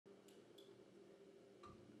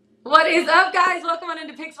What is up, guys? Welcome on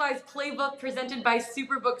into Pickswise Playbook presented by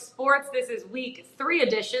Superbook Sports. This is week 3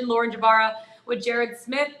 edition. Lauren Jbara with Jared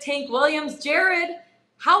Smith, Tank Williams. Jared,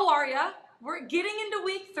 how are ya? We're getting into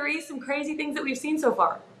week 3. Some crazy things that we've seen so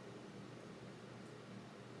far.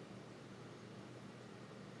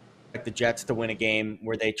 Like the Jets to win a game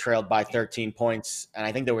where they trailed by 13 points, and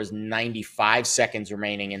I think there was 95 seconds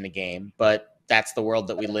remaining in the game, but that's the world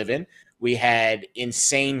that we live in. We had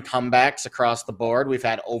insane comebacks across the board. We've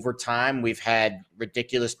had overtime. We've had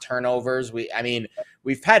ridiculous turnovers.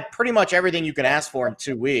 We've had pretty much everything you can ask for in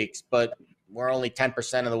 2 weeks, but we're only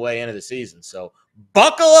 10% of the way into the season. So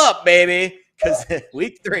buckle up, baby, because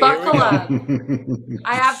week 3, Buckle up. I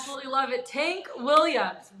I absolutely love it. Tank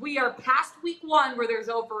Williams, we are past week 1 where there's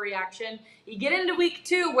overreaction. You get into week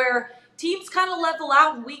 2 where teams kind of level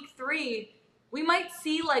out in week 3. We might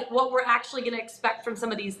see like what we're actually going to expect from some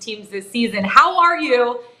of these teams this season. How are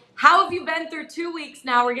you? How have you been through 2 weeks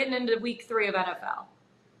now? We're getting into week 3 of NFL.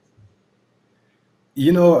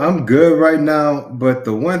 I'm good right now, but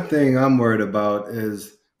the one thing I'm worried about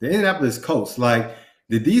is the Indianapolis Colts. Like,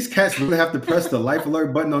 did these cats really have to press the life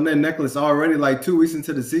alert button on their necklace already, like 2 weeks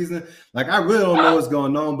into the season? Like, I really don't know what's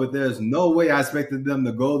going on, but there's no way I expected them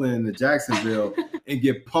to go into Jacksonville and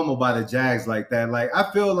get pummeled by the Jags like that. Like, I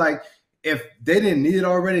feel like if they didn't need it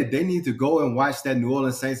already, they need to go and watch that New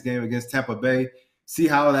Orleans Saints game against Tampa Bay, see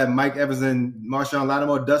how that Mike Evans and Marshawn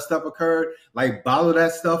Lattimore dust-up occurred, like, bottle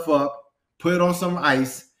that stuff up, put it on some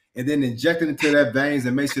ice, and then inject it into their veins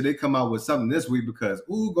and make sure they come out with something this week because,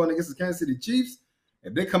 going against the Kansas City Chiefs,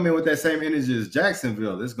 if they come in with that same energy as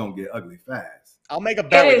Jacksonville, it's going to get ugly fast. I'll make a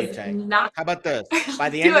bet It with you, is Tank. not. How about this?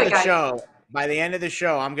 By the Do end of it, the guys.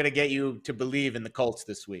 show, I'm gonna get you to believe in the Colts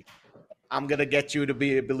this week. I'm gonna get you to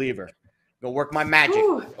be a believer. Go work my magic.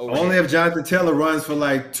 Whew. Only Here. if Jonathan Taylor runs for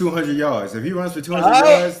like 200 yards. If he runs for 200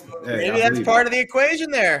 Oh, yards, hey, maybe that's part of the equation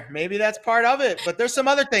there. Maybe that's part of it. But there's some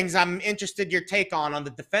other things I'm interested your take on the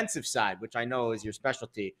defensive side, which I know is your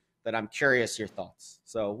specialty, that I'm curious your thoughts.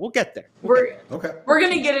 So we'll get there. We're Okay. going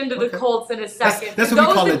to get into the Colts in a second. That's For what we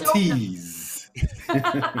those call that a don't know- tease.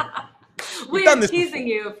 We are teasing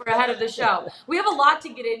you for ahead of the show. We have a lot to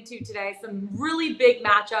get into today, some really big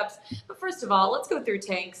matchups. But first of all, let's go through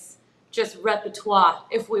Tank's just repertoire,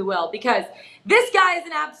 if we will, because this guy is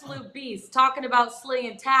an absolute beast, talking about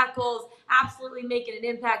slinging tackles, absolutely making an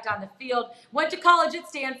impact on the field. Went to college at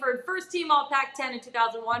Stanford, first team All Pac-10 in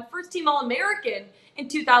 2001, first team All-American in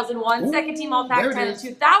 2001, second team All Pac-10 in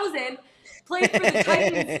 2000. Played for the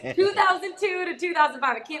Titans 2002 to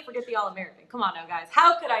 2005. I can't forget the All-American. Come on now, guys.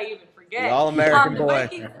 How could I even forget? The All-American the boy.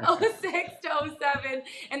 Vikings 06 to 07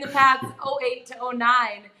 and the Pats 08 to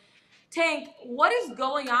 09. Tank, what is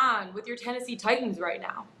going on with your Tennessee Titans right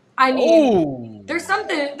now? I mean, there's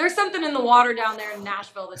something in the water down there in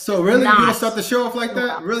Nashville. That's So really, not you gonna start the show off like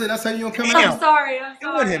that? Really, that's how you gonna come I'm out? sorry.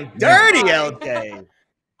 Doing him dirty, LJ.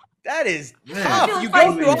 That is tough. feel You like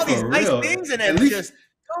go through all For these nice real. things and At then least- just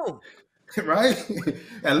boom. Right?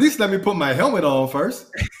 At least let me put my helmet on first.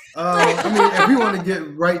 If we want to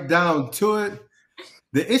get right down to it,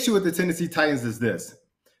 the issue with the Tennessee Titans is this.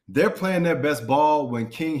 They're playing their best ball when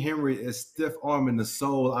King Henry is stiff-arming the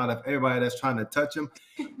soul out of everybody that's trying to touch him.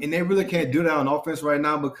 And they really can't do that on offense right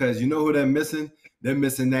now because you know who they're missing? They're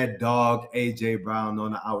missing that dog, A.J. Brown,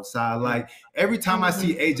 on the outside. Like, every time I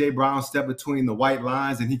see A.J. Brown step between the white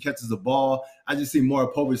lines and he catches the ball, I just see Maury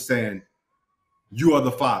Povich saying, "You are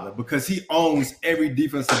the father," because he owns every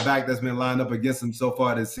defensive back that's been lined up against him so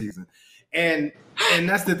far this season. And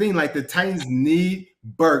that's the thing. Like, the Titans need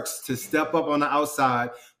Burks to step up on the outside,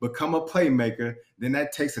 become a playmaker. Then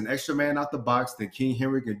that takes an extra man out the box. Then King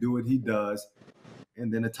Henry can do what he does.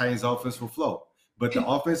 And then the Titans offense will flow. But the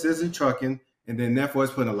offense isn't trucking. And then therefore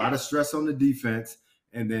it's putting a lot of stress on the defense.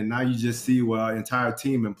 And then now you just see where our entire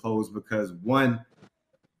team implodes because one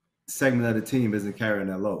segment of the team isn't carrying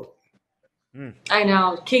that load. I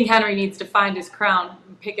know. King Henry needs to find his crown,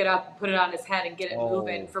 pick it up, put it on his head, and get it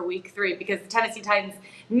moving for week 3 because the Tennessee Titans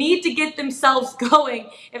need to get themselves going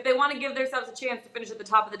if they want to give themselves a chance to finish at the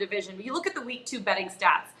top of the division. But you look at the week 2 betting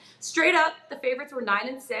stats. Straight up, the favorites were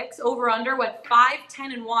 9-6. Over/under went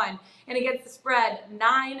 5-10-1, and against the spread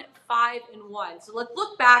 9-5-1. So let's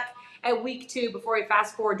look back at week 2 before we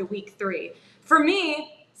fast forward to week 3. For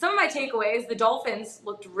me, some of my takeaways, the Dolphins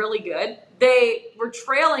looked really good. They were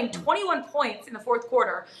trailing 21 points in the fourth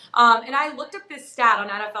quarter. And I looked up this stat on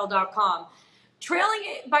NFL.com. Trailing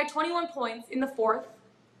it by 21 points in the fourth,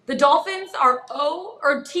 the Dolphins are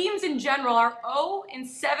teams in general are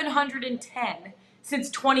 0-710 since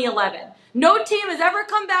 2011. No team has ever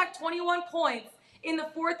come back 21 points in the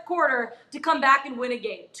fourth quarter to come back and win a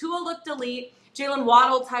game. Tua looked elite. Jalen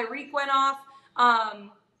Waddle, Tyreek went off.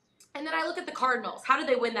 And then I look at the Cardinals. How did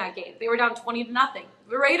they win that game? They were down 20-0.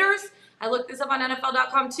 The Raiders, I looked this up on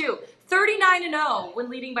NFL.com too. 39-0 when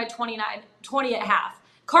leading by 20 at half.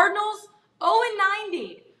 Cardinals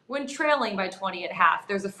 0-90 when trailing by 20 at half.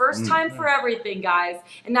 There's a first time for everything, guys.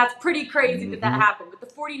 And that's pretty crazy that happened. With the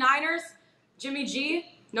 49ers, Jimmy G,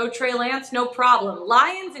 no Trey Lance, no problem.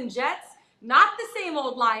 Lions and Jets, not the same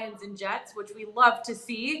old Lions and Jets, which we love to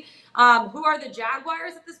see. Who are the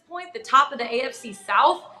Jaguars at this point? The top of the AFC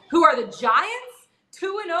South. Who are the Giants?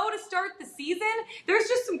 2-0 to start the season. There's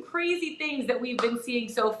just some crazy things that we've been seeing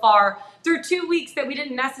so far through 2 weeks that we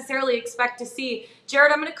didn't necessarily expect to see.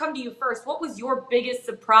 Jared, I'm going to come to you first. What was your biggest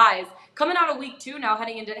surprise coming out of week 2 now,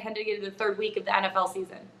 heading into the third week of the NFL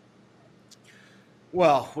season?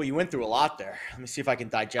 Well, you went through a lot there. Let me see if I can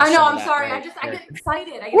digest. I know. I'm sorry. I get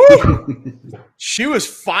excited. She was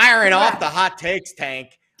firing off the hot takes,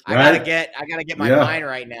 Tank. I gotta get my mind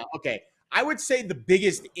right now. Okay. I would say the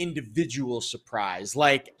biggest individual surprise,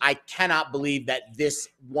 like I cannot believe that this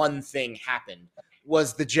one thing happened,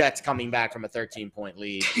 was the Jets coming back from a 13-point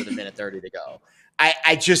lead with a minute 30 to go.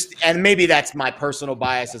 I just, and maybe that's my personal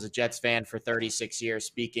bias as a Jets fan for 36 years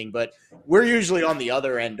speaking, but we're usually on the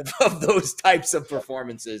other end of those types of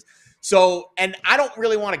performances. So, and I don't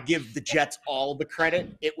really want to give the Jets all the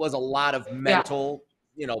credit. It was a lot of mental,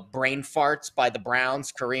 brain farts by the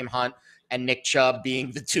Browns, Kareem Hunt and Nick Chubb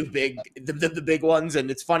being the big ones.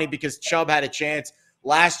 And it's funny because Chubb had a chance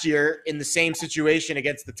last year in the same situation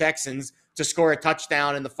against the Texans to score a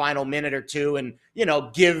touchdown in the final minute or two and,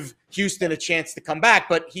 give Houston a chance to come back.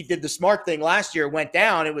 But he did the smart thing last year, went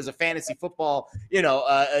down. It was a fantasy football,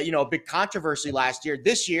 a big controversy last year.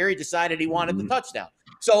 This year, he decided he wanted the touchdown.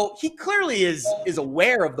 So he clearly is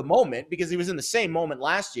aware of the moment because he was in the same moment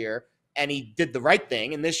last year and he did the right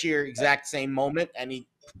thing. And this year, exact same moment, and he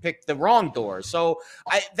picked the wrong door. So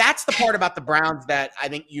that's the part about the Browns that I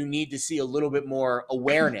think you need to see a little bit more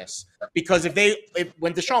awareness, because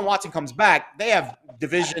when Deshaun Watson comes back, they have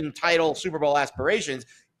division title, Super Bowl aspirations.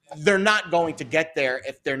 They're not going to get there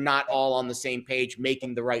if they're not all on the same page,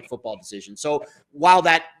 making the right football decision. So while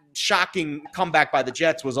that shocking comeback by the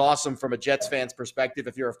Jets was awesome from a Jets fan's perspective,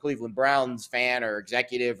 if you're a Cleveland Browns fan or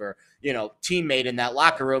executive or teammate in that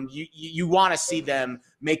locker room, you want to see them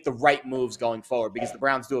make the right moves going forward, because the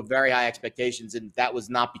Browns do have very high expectations, and that was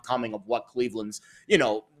not becoming of what Cleveland's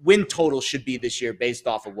win total should be this year based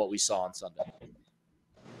off of what we saw on Sunday.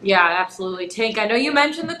 Yeah, absolutely. Tank, I know you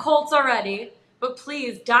mentioned the Colts already, but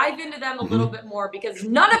please dive into them a little bit more, because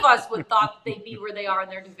none of us would thought they'd be where they are in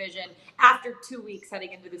their division after 2 weeks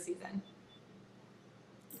heading into the season.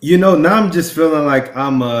 Now I'm just feeling like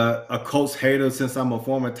I'm a Colts hater since I'm a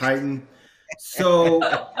former Titan. So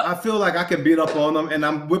I feel like I can beat up on them,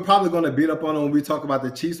 and we're probably going to beat up on them when we talk about the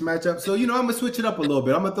Chiefs matchup. So, I'm going to switch it up a little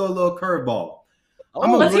bit. I'm going to throw a little curveball.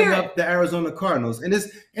 I'm going to bring up the Arizona Cardinals, and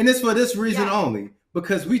it's for this reason only.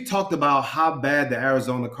 Because we talked about how bad the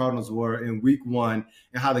Arizona Cardinals were in week 1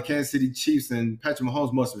 and how the Kansas City Chiefs and Patrick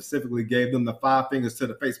Mahomes more specifically gave them the 5 fingers to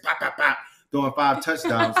the face, pop, pop, pop, throwing 5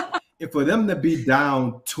 touchdowns. And for them to be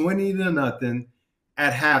down 20-0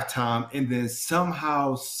 at halftime and then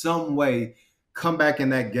somehow, some way come back in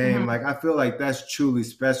that game, like I feel like that's truly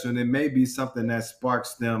special. And it may be something that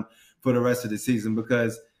sparks them for the rest of the season,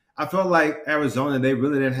 because I felt like Arizona, they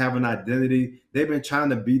really didn't have an identity. They've been trying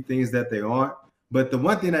to be things that they aren't. But the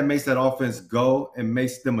one thing that makes that offense go and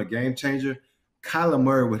makes them a game changer, Kyler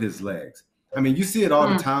Murray with his legs. I mean, you see it all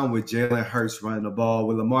the time with Jalen Hurts running the ball,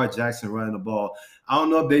 with Lamar Jackson running the ball. I don't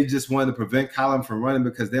know if they just wanted to prevent Kyler from running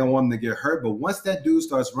because they don't want him to get hurt. But once that dude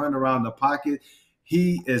starts running around the pocket,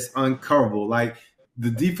 he is uncoverable. Like, the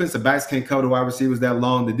defensive backs can't cover the wide receivers that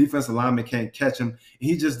long. The defensive lineman can't catch him.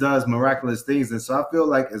 He just does miraculous things. And so I feel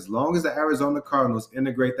like as long as the Arizona Cardinals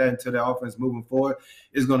integrate that into their offense moving forward,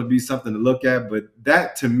 it's going to be something to look at. But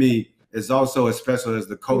that, to me, is also as special as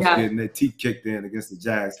the Colts getting their teeth kicked in against the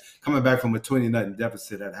Jags, coming back from a 20-0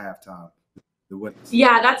 deficit at halftime.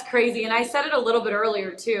 Yeah, that's crazy. And I said it a little bit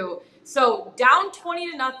earlier, too. So down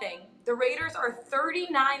 20-0, the Raiders are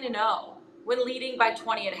 39-0. When leading by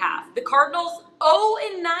 20 at half. The Cardinals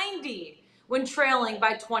 0-90 when trailing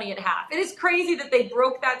by 20 at half. It is crazy that they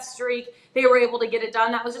broke that streak. They were able to get it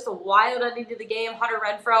done. That was just a wild ending to the game. Hunter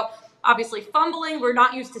Renfrow obviously fumbling. We're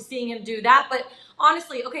not used to seeing him do that. But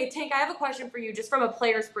honestly, okay, Tank, I have a question for you just from a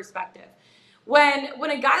player's perspective. When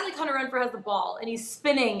a guy like Hunter Renfrow has the ball and he's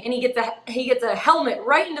spinning and he gets a helmet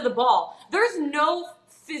right into the ball, there's no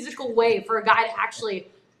physical way for a guy to actually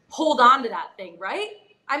hold on to that thing, right?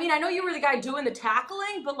 I mean, I know you were the guy doing the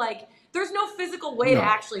tackling, but, there's no physical way to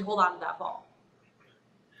actually hold on to that ball.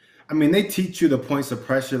 I mean, they teach you the points of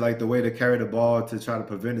pressure, like the way to carry the ball to try to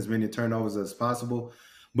prevent as many turnovers as possible.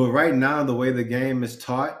 But right now, the way the game is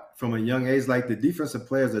taught from a young age, like the defensive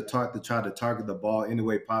players are taught to try to target the ball any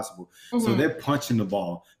way possible. So they're punching the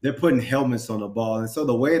ball. They're putting helmets on the ball. And so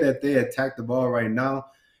the way that they attack the ball right now,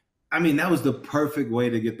 I mean, that was the perfect way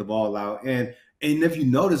to get the ball out. And if you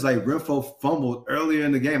notice, like Renfro fumbled earlier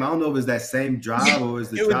in the game. I don't know if it was that same drive or was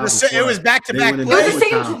the drive before. It was back-to-back It plays. was the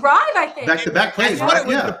same drive, I think. Back-to-back plays. I thought it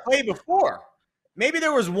was the play before. Maybe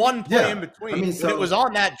there was one play in between. I mean, but it was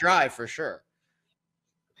on that drive for sure.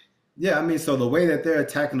 Yeah, I mean, so the way that they're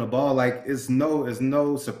attacking the ball, like, it's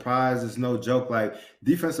no surprise, it's no joke. Like,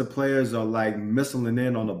 defensive players are like missiling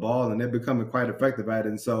in on the ball, and they're becoming quite effective at it.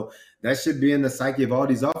 And so that should be in the psyche of all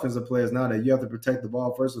these offensive players now, that you have to protect the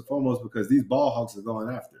ball first and foremost, because these ball hawks are going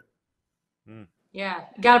after it. Yeah,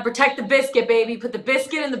 you got to protect the biscuit, baby. Put the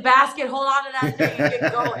biscuit in the basket, hold on to that thing, and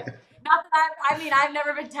get going. Not that I've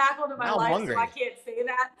never been tackled in my life, so I can't say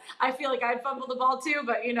that. I feel like I'd fumble the ball too,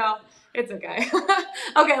 but it's okay.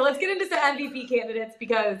 Okay, let's get into some MVP candidates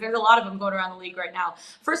because there's a lot of them going around the league right now.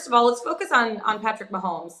 First of all, let's focus on Patrick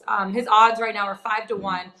Mahomes. His odds right now are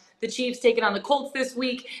 5-1. The Chiefs taking on the Colts this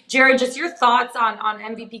week. Jared, just your thoughts on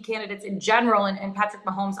MVP candidates in general and Patrick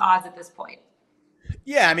Mahomes' odds at this point.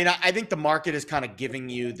 Yeah, I mean, I think the market is kind of giving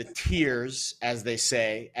you the tiers, as they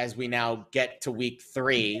say, as we now get to week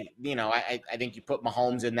 3. I think you put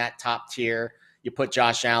Mahomes in that top tier. You put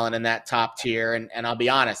Josh Allen in that top tier. And I'll be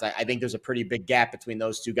honest, I think there's a pretty big gap between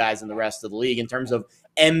those two guys and the rest of the league in terms of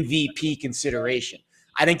MVP consideration.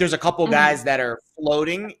 I think there's a couple guys that are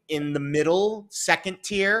floating in the middle, second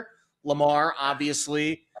tier. Lamar,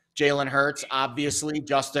 obviously. Jalen Hurts, obviously,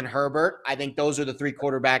 Justin Herbert. I think those are the 3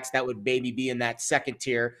 quarterbacks that would maybe be in that second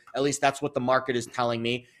tier. At least that's what the market is telling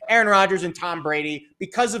me. Aaron Rodgers and Tom Brady,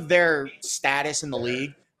 because of their status in the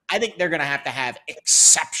league, I think they're going to have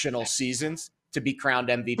exceptional seasons to be crowned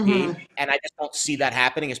MVP. And I just don't see that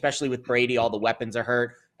happening, especially with Brady. All the weapons are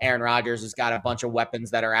hurt. Aaron Rodgers has got a bunch of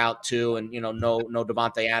weapons that are out too, and no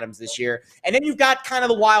Devontae Adams this year. And then you've got kind of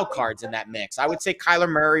the wild cards in that mix. I would say Kyler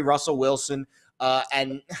Murray, Russell Wilson.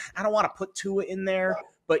 And I don't want to put Tua in there,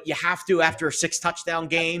 but you have to after a 6-touchdown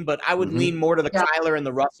game. But I would lean more to the Kyler and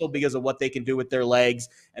the Russell because of what they can do with their legs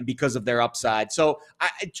and because of their upside. So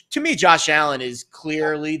to me, Josh Allen is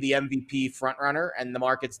clearly the MVP frontrunner, and the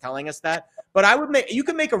market's telling us that. But you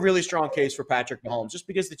could make a really strong case for Patrick Mahomes just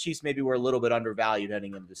because the Chiefs maybe were a little bit undervalued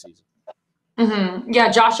heading into the season.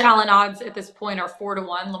 Yeah, Josh Allen odds at this point are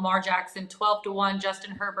 4-1. Lamar Jackson 12-1.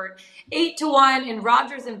 Justin Herbert 8-1, and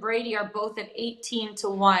Rodgers and Brady are both at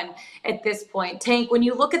 18-1 at this point. Tank, when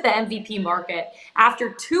you look at the MVP market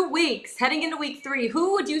after 2 weeks, heading into week 3,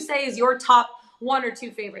 who would you say is your top 1 or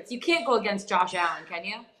 2 favorites? You can't go against Josh Allen, can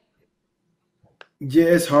you? Yeah,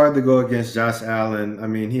 it's hard to go against Josh Allen. I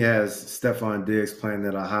mean, he has Stephon Diggs playing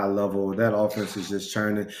at a high level. That offense is just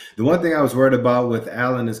churning. The one thing I was worried about with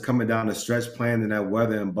Allen is coming down the stretch, playing in that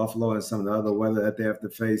weather in Buffalo and some of the other weather that they have to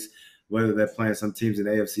face, whether they're playing some teams in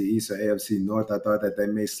AFC East or AFC North. I thought that they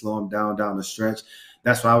may slow him down the stretch.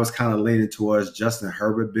 That's why I was kind of leaning towards Justin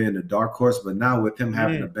Herbert being the dark horse. But now with him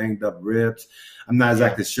having the banged up ribs, I'm not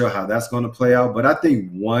exactly sure how that's going to play out. But I think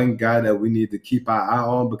one guy that we need to keep our eye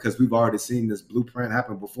on, because we've already seen this blueprint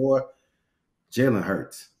happen before, Jalen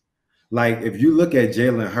Hurts. Like, if you look at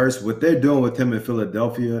Jalen Hurts, what they're doing with him in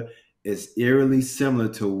Philadelphia is eerily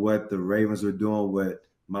similar to what the Ravens were doing with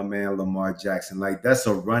my man Lamar Jackson. Like, that's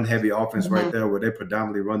a run-heavy offense right there where they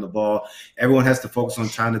predominantly run the ball. Everyone has to focus on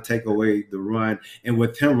trying to take away the run. And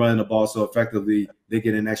with him running the ball so effectively, they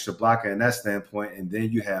get an extra blocker in that standpoint. And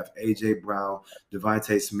then you have A.J. Brown,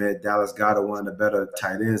 Devontae Smith, Dallas Goedert, one of the better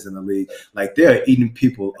tight ends in the league. Like, they're eating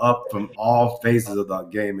people up from all phases of the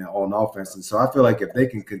game and on offense. And so I feel like if they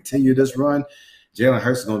can continue this run, Jalen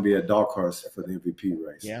Hurts is going to be a dark horse for the MVP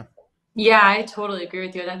race. Yeah, I totally agree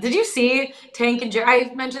with you on that. Did you see Tank and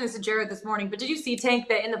Jared? I mentioned this to Jared this morning, but did you see, Tank,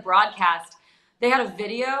 that in the broadcast, they had a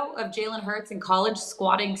video of Jalen Hurts in college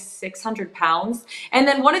squatting 600 pounds? And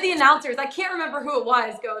then one of the announcers, I can't remember who it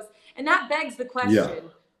was, goes, and that begs the question,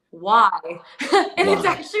 why? And it's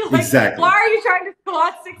actually like, why are you trying to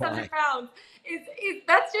squat 600 pounds?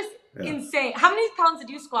 That's just insane. How many pounds did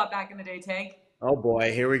you squat back in the day, Tank? Oh,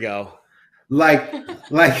 boy, here we go. Like,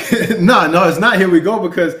 no, it's not here we go,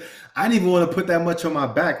 because I didn't even want to put that much on my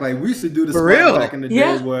back. Like, we used to do the squat back in the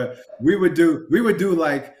day where we would do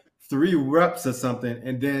like 3 reps or something,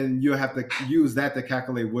 and then you have to use that to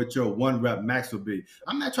calculate what your 1 rep max would be.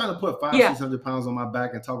 I'm not trying to put 600 pounds on my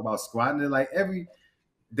back and talk about squatting it. Like, every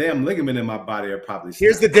damn ligament in my body are probably.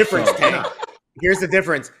 Here's the difference, Tank. Here's the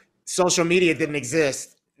difference. Social media didn't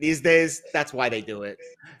exist. These days, that's why they do it.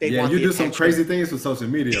 They want you the do attention. some crazy things with social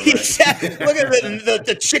media, right? Look at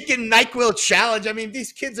the chicken NyQuil challenge. I mean,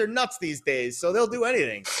 these kids are nuts these days, so they'll do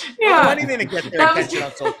anything. They'll do anything to get their attention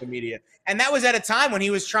on social media. And that was at a time when he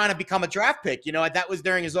was trying to become a draft pick. That was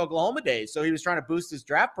during his Oklahoma days, so he was trying to boost his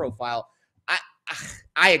draft profile.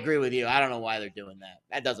 I agree with you. I don't know why they're doing that.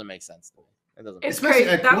 That doesn't make sense to me. It doesn't. It's crazy.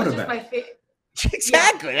 That was just my favorite.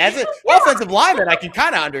 Exactly. As an offensive lineman, I can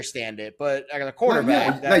kind of understand it, but as a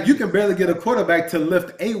quarterback, like you can barely get a quarterback to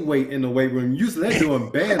lift a weight in the weight room. Usually they're doing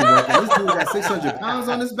band work, and this dude got 600 pounds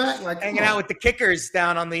on his back, like hanging out with the kickers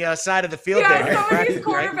down on the side of the field. Yeah, some of these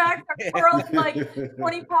quarterbacks are curling like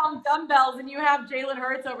 20-pound dumbbells, and you have Jalen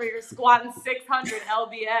Hurts over here squatting 600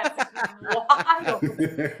 lbs. It's wild.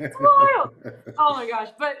 It's wild. Oh my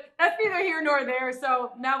gosh! But that's neither here nor there.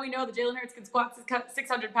 So now we know that Jalen Hurts can squat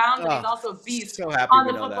 600 pounds, and he's also a beast. So happy on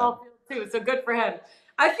the football field too, so good for him.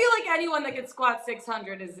 I feel like anyone that can squat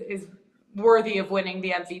 600 is worthy of winning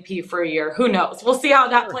the MVP for a year. Who knows? We'll see how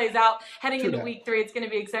that plays out heading into week 3. It's going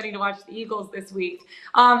to be exciting to watch the Eagles this week.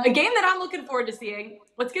 A game that I'm looking forward to seeing.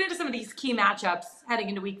 Let's get into some of these key matchups heading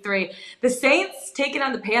into week 3. The Saints taking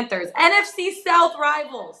on the Panthers. NFC South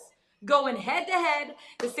rivals going head to head.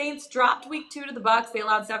 The Saints dropped week 2 to the Bucs. They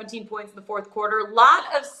allowed 17 points in the fourth quarter. A lot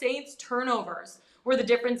of Saints turnovers were the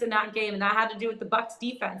difference in that game, and that had to do with the Bucs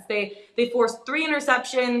defense. They forced 3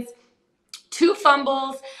 interceptions, 2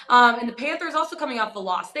 fumbles, and the Panthers also coming off the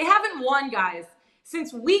loss. They haven't won, guys,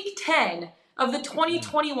 since week 10 of the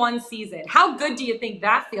 2021 season. How good do you think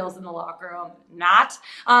that feels in the locker room? Not.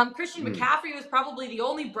 Christian McCaffrey was probably the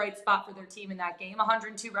only bright spot for their team in that game,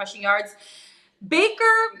 102 rushing yards. Baker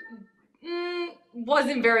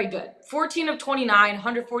wasn't very good. 14 of 29,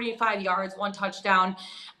 145 yards, 1 touchdown.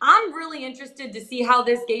 I'm really interested to see how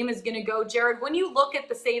this game is going to go. Jared, when you look at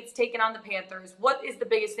the Saints taking on the Panthers, what is the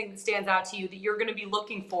biggest thing that stands out to you that you're going to be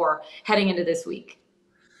looking for heading into this week?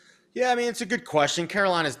 Yeah, I mean, it's a good question.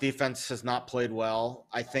 Carolina's defense has not played well.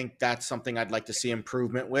 I think that's something I'd like to see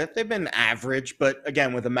improvement with. They've been average, but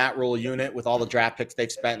again, with the Matt Rule unit, with all the draft picks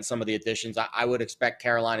they've spent and some of the additions, I would expect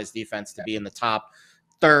Carolina's defense to be in the top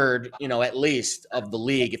third, at least of the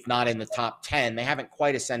league, if not in the top 10. They haven't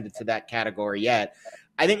quite ascended to that category yet.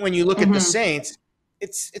 I think when you look at the Saints,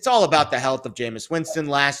 it's all about the health of Jameis Winston.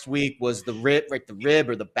 Last week was the rib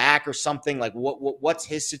or the back or something. Like what's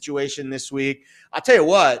his situation this week? I'll tell you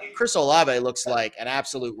what, Chris Olave looks like an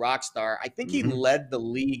absolute rock star. I think he led the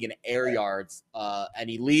league in air yards, and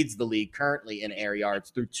he leads the league currently in air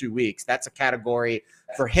yards through 2 weeks. That's a category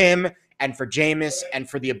for him and for Jameis, and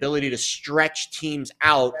for the ability to stretch teams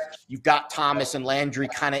out. You've got Thomas and Landry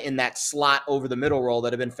kind of in that slot over the middle role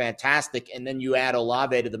that have been fantastic, and then you add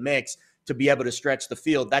Olave to the mix to be able to stretch the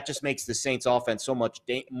field. That just makes the Saints offense so much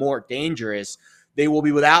more dangerous. They will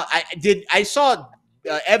be without – I saw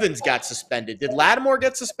Evans got suspended. Did Lattimore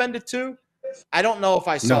get suspended too? I don't know if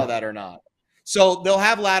I saw that or not. So they'll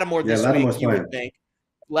have Lattimore this week, you would think.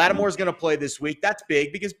 Lattimore's going to play this week. That's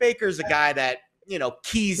big because Baker's a guy that –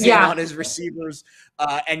 keys in on his receivers.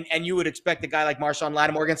 And you would expect a guy like Marshawn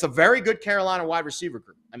Lattimore against a very good Carolina wide receiver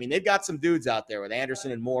group. I mean, they've got some dudes out there with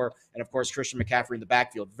Anderson and Moore, and, of course, Christian McCaffrey in the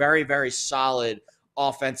backfield. Very, very solid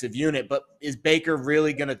offensive unit. But is Baker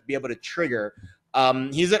really going to be able to trigger?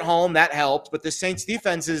 He's at home. That helps. But the Saints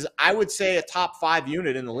defense is, I would say, a top 5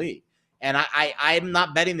 unit in the league. And I'm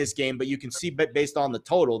not betting this game, but you can see based on the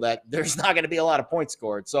total that there's not going to be a lot of points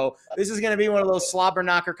scored. So this is going to be one of those slobber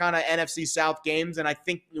knocker kind of NFC South games. And I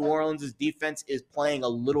think New Orleans' defense is playing a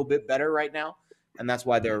little bit better right now. And that's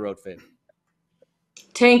why they're a road favorite.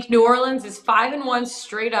 Tank, New Orleans is 5-1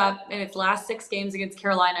 straight up in its last 6 games against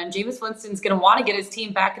Carolina. And Jameis Winston's going to want to get his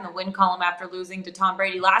team back in the win column after losing to Tom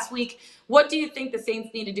Brady last week. What do you think the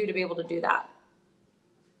Saints need to do to be able to do that?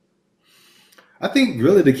 I think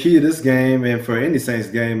really the key to this game and for any Saints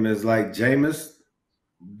game is like Jameis,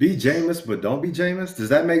 be Jameis, but don't be Jameis. Does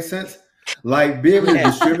that make sense? Like be able to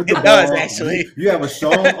distribute the ball. Does, actually. You have a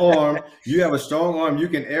strong arm. You have a strong arm. You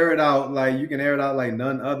can air it out like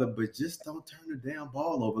none other, but just don't turn the damn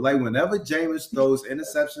ball over. Like whenever Jameis throws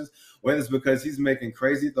interceptions, whether it's because he's making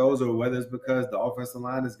crazy throws or whether it's because the offensive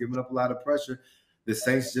line is giving up a lot of pressure, the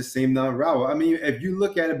Saints just seem to unravel. I mean, if you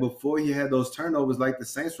look at it before he had those turnovers, like the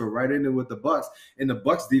Saints were right in there with the Bucs, and the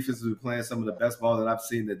Bucs defense was playing some of the best ball that I've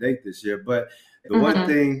seen to date this year. But the one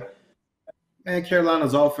thing, man,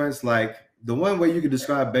 Carolina's offense, like the one way you could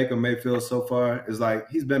describe Baker Mayfield so far is like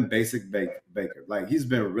he's been basic Baker. Like he's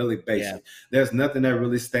been really basic. Yeah. There's nothing that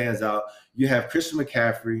really stands out. You have Christian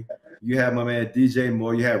McCaffrey. You have my man DJ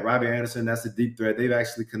Moore. You have Robbie Anderson. That's a deep threat. They've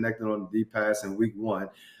actually connected on the deep pass in week 1.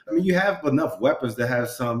 I mean, you have enough weapons to have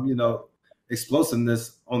some,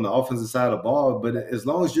 explosiveness on the offensive side of the ball. But as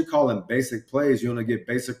long as you're calling basic plays, you're going to get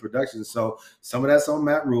basic production. So some of that's on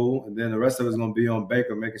Matt Rule, and then the rest of it is going to be on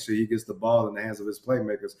Baker, making sure he gets the ball in the hands of his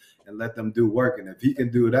playmakers and let them do work. And if he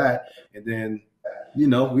can do that, and then,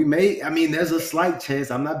 there's a slight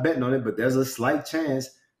chance, I'm not betting on it, but there's a slight chance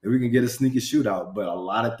that we can get a sneaky shootout. But a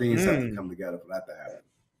lot of things have to come together for that to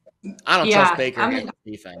happen. I don't trust Baker against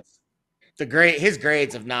defense. His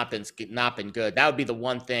grades have not been good. That would be the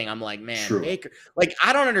one thing I'm like, man, True. Baker. Like,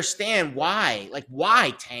 I don't understand why. Like,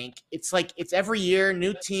 why, Tank? It's like it's every year,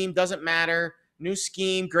 new team, doesn't matter, new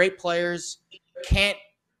scheme, great players, can't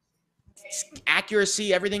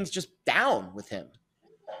accuracy, everything's just down with him.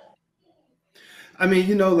 I mean,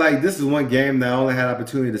 this is one game that I only had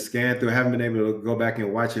opportunity to scan through. I haven't been able to go back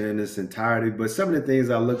and watch it in its entirety. But some of the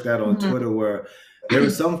things I looked at on Twitter were there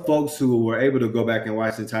were some folks who were able to go back and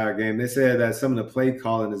watch the entire game. They said that some of the play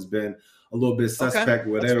calling has been a little bit suspect,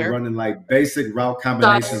 where they were running like basic route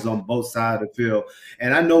combinations on both sides of the field.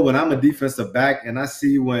 And I know when I'm a defensive back and I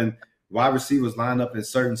see when wide receivers line up in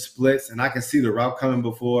certain splits and I can see the route coming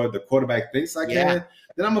before the quarterback thinks I can,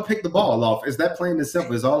 then I'm going to pick the ball off. It's that plain and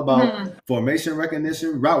simple. It's all about formation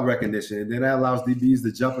recognition, route recognition, and then that allows DBs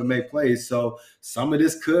to jump and make plays. So some of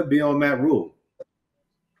this could be on Matt Rule.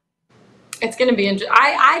 It's going to be interesting.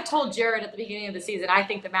 I told Jared at the beginning of the season, I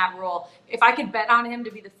think that Matt Rule, if I could bet on him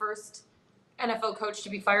to be the first NFL coach to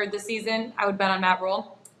be fired this season, I would bet on Matt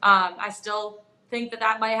Rule. I still think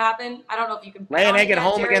that might happen. I don't know if you can lay an egg at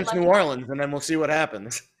home against New Orleans, and then we'll see what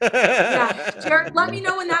happens. Jared, let me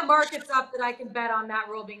know when that market's up that I can bet on Matt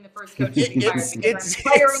Rule being the first coach to be fired. It's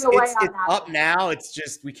up now. It's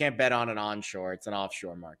just we can't bet on it onshore. It's an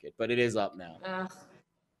offshore market, but it is up now.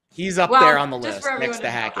 He's up there on the list next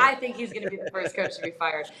to Hackett. I think he's going to be the first coach to be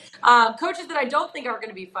fired. Coaches that I don't think are going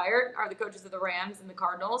to be fired are the coaches of the Rams and the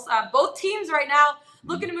Cardinals. Both teams right now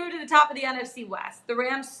looking to move to the top of the NFC West. The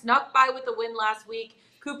Rams snuck by with the win last week.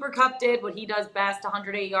 Cooper Kupp did what he does best,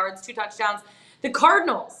 108 yards, 2 touchdowns. The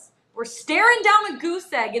Cardinals were staring down a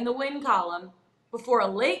goose egg in the win column before a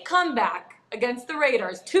late comeback against the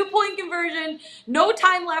Raiders. 2-point conversion, no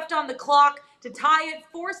time left on the clock to tie it,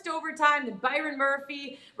 forced overtime. Then Byron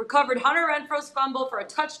Murphy recovered Hunter Renfro's fumble for a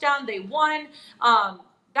touchdown. They won.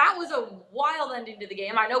 That was a wild ending to the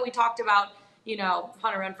game. I know we talked about,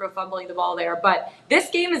 Hunter Renfro fumbling the ball there, but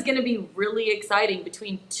this game is going to be really exciting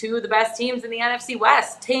between two of the best teams in the NFC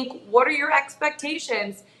West. Tank, what are your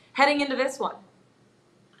expectations heading into this one?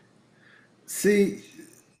 See,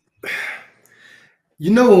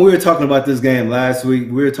 when we were talking about this game last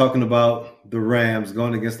week, we were talking about the Rams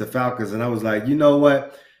going against the Falcons, and I was like, you know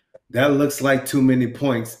what? That looks like too many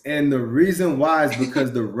points. And the reason why is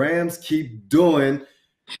because the Rams keep doing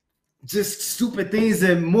just stupid things,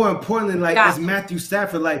 and more importantly, it's Matthew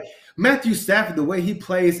Stafford. Like Matthew Stafford, the way he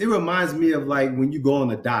plays, it reminds me of like when you go on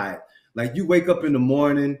a diet. Like you wake up in the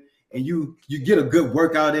morning and you get a good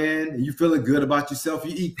workout in, and you feeling good about yourself.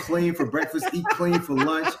 You eat clean for breakfast, eat clean for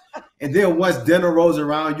lunch, and then once dinner rolls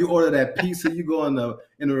around, you order that pizza. You go in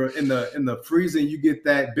the freezer and you get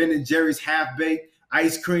that Ben & Jerry's half baked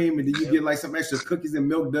ice cream, and then you get like some extra cookies and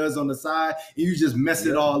milk duds on the side, and you just mess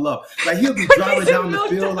it all up. Like he'll be driving down the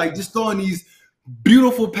field, like just throwing these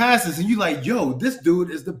beautiful passes, and you like, yo, this dude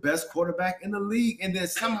is the best quarterback in the league. And then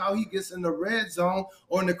somehow he gets in the red zone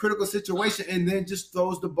or in a critical situation and then just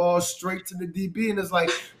throws the ball straight to the DB, and it's like,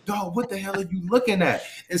 dog, what the hell are you looking at?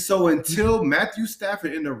 And so until Matthew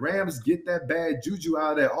Stafford and the Rams get that bad juju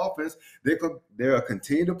out of their offense, they'll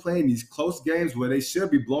continue to play in these close games where they should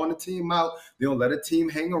be blowing the team out. They'll let a team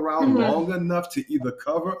hang around long enough to either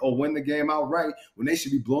cover or win the game outright when they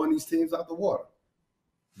should be blowing these teams out the water.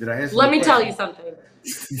 Did I answer? Let me tell you something.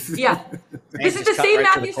 Yeah. This is the same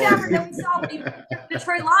Matthew Stafford that we saw when he beat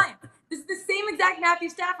Detroit Lions. This is the same exact Matthew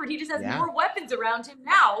Stafford. He just has more weapons around him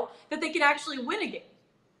now that they can actually win a game.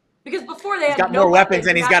 Because before they had more weapons,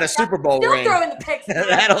 and he's got a Super Bowl ring. Still throwing the picks.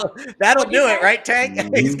 that'll do it, right, Tank?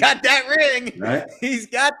 Mm-hmm. He's got that ring. Right. He's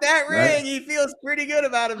got that ring. Right. He feels pretty good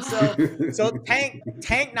about himself. So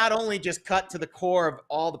Tank not only just cut to the core of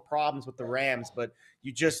all the problems with the Rams, but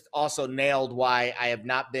you just also nailed why I've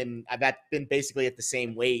been basically at the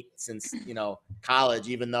same weight since, college,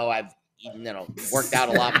 even though I've worked out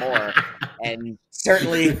a lot more and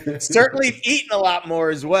certainly eaten a lot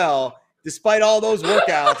more as well. Despite all those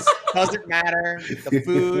workouts, doesn't matter. The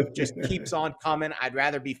food just keeps on coming. I'd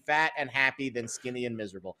rather be fat and happy than skinny and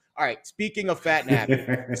miserable. All right, speaking of fat and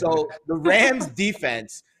happy. So the Rams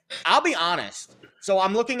defense, I'll be honest. So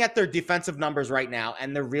I'm looking at their defensive numbers right now,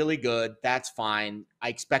 and they're really good. That's fine. I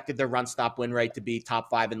expected their run stop win rate to be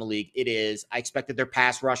top 5 in the league. It is. I expected their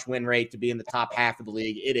pass rush win rate to be in the top half of the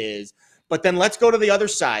league. It is. But then let's go to the other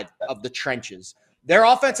side of the trenches. Their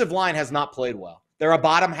offensive line has not played well. They're a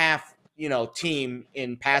bottom half, team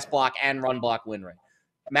in pass block and run block win rate.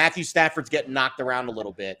 Matthew Stafford's getting knocked around a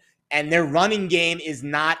little bit, and their running game is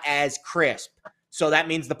not as crisp. So that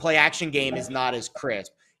means the play action game is not as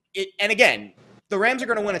crisp. And again, the Rams are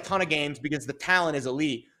going to win a ton of games because the talent is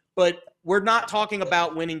elite, but we're not talking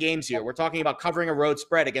about winning games here. We're talking about covering a road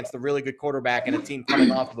spread against a really good quarterback and a team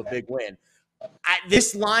coming off of a big win.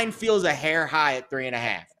 This line feels a hair high at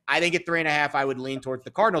 3.5. I think at 3.5, I would lean towards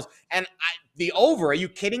the Cardinals. And the over, are you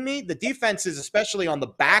kidding me? The defenses, especially on the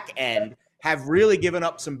back end, have really given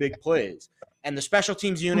up some big plays. And the special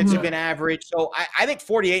teams units have been average. So I think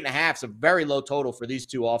 48.5 is a very low total for these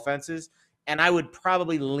two offenses. And I would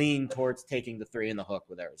probably lean towards taking the 3 in the hook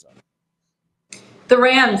with Arizona. The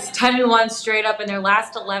Rams, 10-1 straight up in their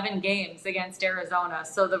last 11 games against Arizona.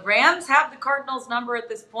 So the Rams have the Cardinals number at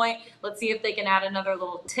this point. Let's see if they can add another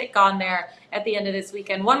little tick on there at the end of this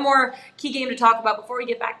weekend. One more key game to talk about before we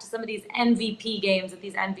get back to some of these MVP games that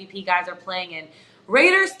these MVP guys are playing in.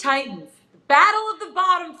 Raiders-Titans. Battle of the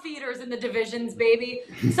bottom feeders in the divisions, baby.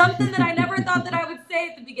 Something that I never thought that I would say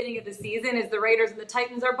at the beginning of the season is the Raiders and the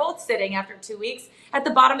Titans are both sitting after 2 weeks at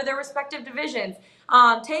the bottom of their respective divisions.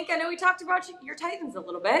 Tank, I know we talked about your Titans a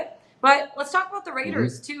little bit, but let's talk about the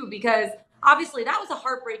Raiders too, because obviously that was a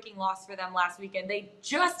heartbreaking loss for them last weekend. They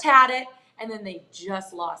just had it, and then they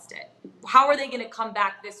just lost it. How are they going to come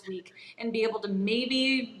back this week and be able to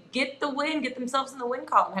maybe get the win, get themselves in the win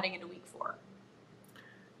column heading into week 4?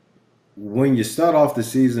 When you start off the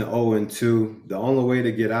season 0-2, the only way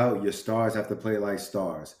to get out, your stars have to play like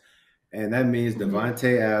stars. And that means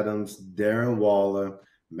Devontae Adams, Darren Waller,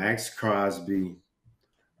 Max Crosby,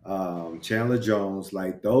 Chandler Jones,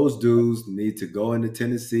 like those dudes need to go into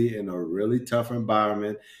Tennessee in a really tough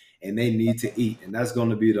environment, and they need to eat. And that's going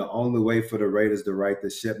to be the only way for the Raiders to right the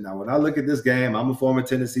ship. Now, when I look at this game, I'm a former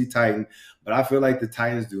Tennessee Titan, but I feel like the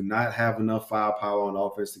Titans do not have enough firepower on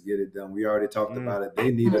offense to get it done. We already talked about it.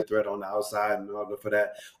 They need a threat on the outside in order for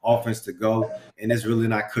that offense to go, and it's really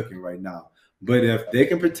not cooking right now. But if they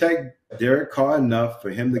can protect Derek Carr enough for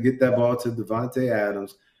him to get that ball to Devontae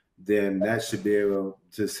Adams, then that should be able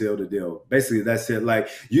to seal the deal. Basically, that's it. Like,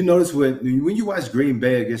 you notice when you watch Green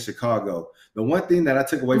Bay against Chicago, the one thing that I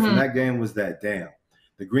took away from that game was that, damn,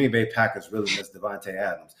 the Green Bay Packers really miss Devontae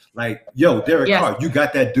Adams. Like, yo, Derek Carr, you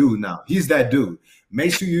got that dude now. He's that dude.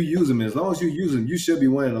 Make sure you use him. As long as you use him, you should be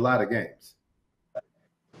winning a lot of games.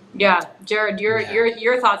 Yeah. Jared,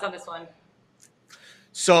 your thoughts on this one?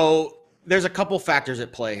 So there's a couple factors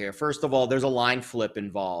at play here. First of all, there's a line flip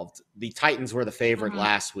involved. The Titans were the favorite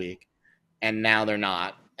last week, and now they're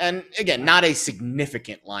not. And again, not a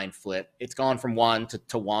significant line flip. It's gone from 1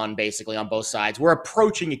 to 1 basically on both sides. We're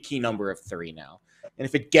approaching a key number of 3 now. And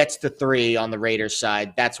if it gets to 3 on the Raiders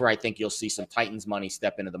side, that's where I think you'll see some Titans money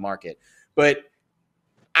step into the market. But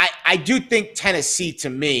I do think Tennessee, to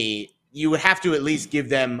me, you would have to at least give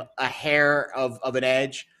them a hair of an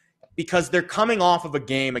edge, because they're coming off of a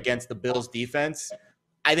game against the Bills defense,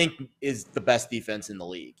 I think is the best defense in the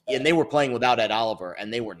league. And they were playing without Ed Oliver,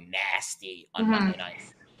 and they were nasty on Monday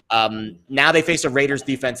night. Now they face a Raiders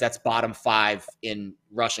defense that's bottom 5 in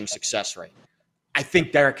rushing success rate. I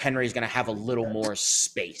think Derrick Henry is going to have a little more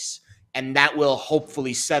space, and that will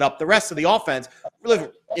hopefully set up the rest of the offense.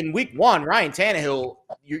 In week 1, Ryan Tannehill,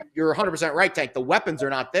 you're 100% right, Tank. The weapons are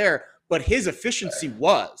not there, but his efficiency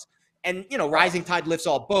was. And, rising tide lifts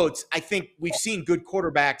all boats. I think we've seen good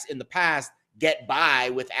quarterbacks in the past get by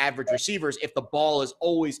with average receivers if the ball is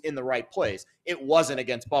always in the right place. It wasn't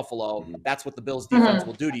against Buffalo. That's what the Bills defense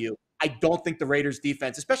will do to you. I don't think the Raiders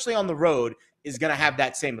defense, especially on the road, is going to have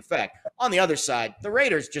that same effect. On the other side, the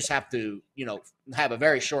Raiders just have to, have a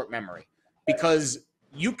very short memory, because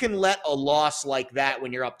you can let a loss like that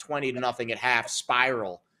when you're up 20-0 at half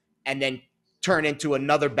spiral and then turn into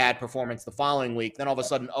another bad performance the following week. Then all of a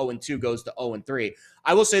sudden 0-2 goes to 0-3.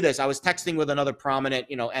 I will say this. I was texting with another prominent,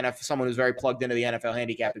 someone who's very plugged into the NFL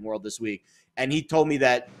handicapping world this week. And he told me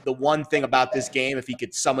that the one thing about this game, if he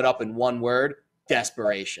could sum it up in one word,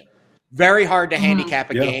 desperation. Very hard to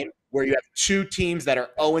handicap a game where you have two teams that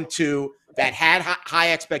are 0-2, that had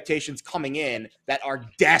high expectations coming in, that are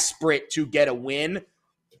desperate to get a win.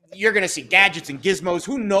 You're going to see gadgets and gizmos.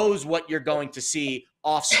 Who knows what you're going to see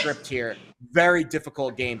off script here. Very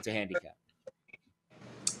difficult game to handicap.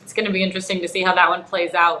 It's going to be interesting to see how that one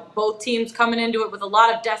plays out. Both teams coming into it with a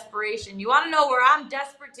lot of desperation. You want to know where I'm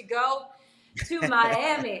desperate to go? To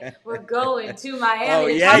Miami. We're going to Miami. Oh,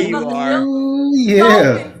 yeah, you are.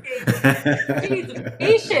 Yeah. Jeez,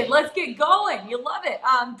 patient. Let's get going. You love it.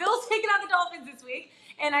 Bills taking on the Dolphins this week.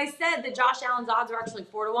 And I said that Josh Allen's odds are actually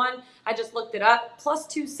 4-1. I just looked it up, plus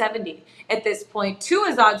 270 at this point.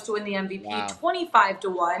 Tua's odds to win the MVP, wow,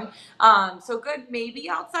 25-1. So good, maybe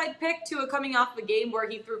outside pick. Tua coming off a game where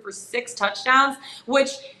he threw for 6 touchdowns,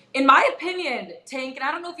 which, in my opinion, Tank, and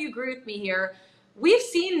I don't know if you agree with me here, we've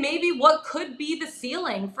seen maybe what could be the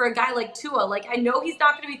ceiling for a guy like Tua. Like, I know he's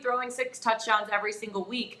not going to be throwing 6 touchdowns every single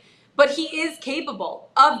week, but he is capable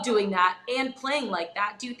of doing that and playing like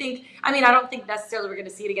that. Do you think, I mean, I don't think necessarily we're going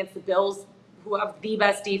to see it against the Bills, who have the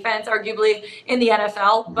best defense, arguably, in the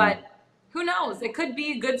NFL, but who knows? It could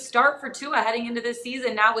be a good start for Tua heading into this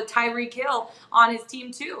season now with Tyreek Hill on his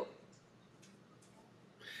team too.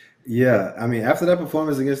 Yeah, I mean, after that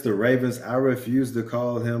performance against the Ravens, I refuse to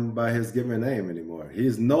call him by his given name anymore.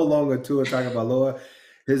 He's no longer Tua Tagovailoa.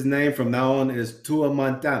 His name from now on is Tua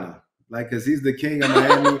Montana, like, because he's the king of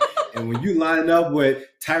Miami. And when you line up with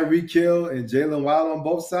Tyreek Hill and Jalen Waddle on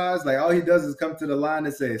both sides, like, all he does is come to the line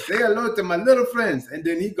and say hello to my little friends, and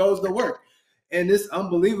then he goes to work. And it's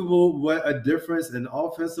unbelievable what a difference an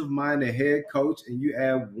offensive-minded head coach, and you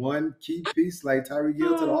add one key piece like Tyreek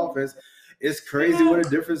Hill to the offense. It's crazy what a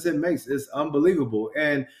difference it makes. It's unbelievable.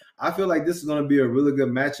 And I feel like this is going to be a really good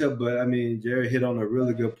matchup. But, I mean, Jared hit on a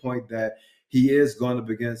really good point that he is going up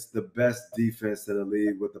against the best defense in the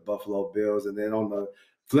league with the Buffalo Bills. And then on the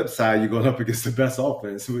flip side, you're going up against the best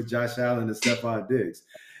offense with Josh Allen and Stephon Diggs.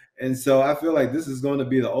 And so I feel like this is going to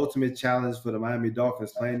be the ultimate challenge for the Miami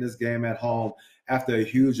Dolphins, playing this game at home after a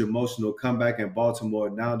huge emotional comeback in Baltimore,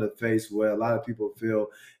 now to face where a lot of people feel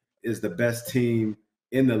is the best team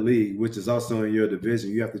in the league, which is also in your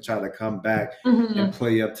division. You have to try to come back and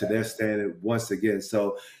play up to their standard once again.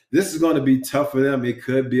 So this is going to be tough for them. It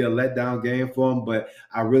could be a letdown game for them, but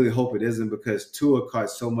I really hope it isn't, because Tua caught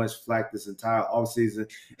so much flack this entire offseason.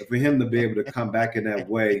 And for him to be able to come back in that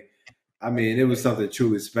way, I mean, it was something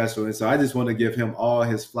truly special. And so I just want to give him all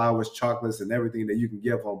his flowers, chocolates, and everything that you can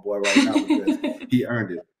give homeboy right now, because he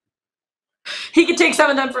earned it. He could take some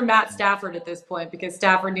of them from Matt Stafford at this point, because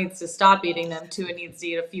Stafford needs to stop eating them. Tua needs to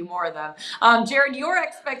eat a few more of them. Jared, your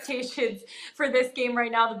expectations for this game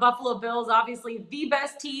right now? The Buffalo Bills, obviously the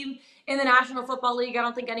best team in the National Football League. I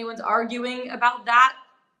don't think anyone's arguing about that.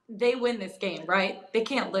 They win this game, right? They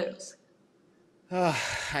can't lose.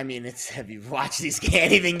 I mean, if you watch these games,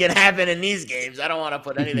 anything can happen in these games. I don't want to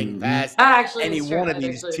put anything past any one of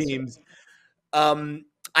these teams.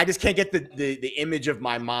 I just can't get the image of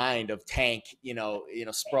my mind of Tank,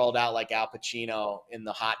 sprawled out like Al Pacino in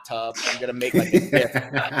the hot tub. I'm gonna make like a fifth,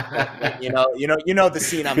 like, you know the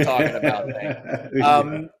scene I'm talking about.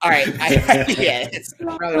 All right, it's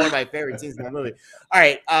probably one of my favorite scenes in the movie. All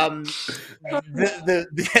right,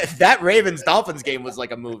 that Ravens Dolphins game was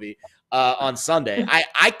like a movie on Sunday.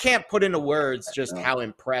 I can't put into words just how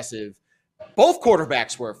impressive both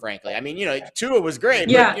quarterbacks were, frankly. I mean, Tua was great,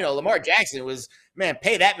 but, Lamar Jackson was, man,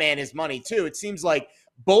 pay that man his money too. It seems like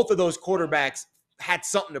both of those quarterbacks had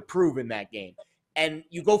something to prove in that game. And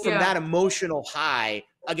you go from that emotional high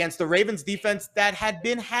against the Ravens defense that had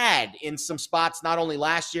been had in some spots, not only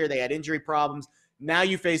last year, they had injury problems. Now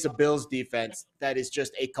you face a Bills defense that is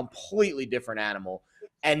just a completely different animal.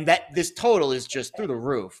 And that this total is just through the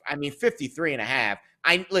roof. I mean, 53.5.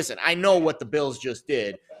 I know what the Bills just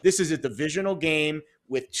did. This is a divisional game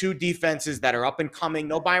with two defenses that are up and coming.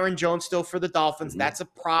 No Byron Jones still for the Dolphins. That's a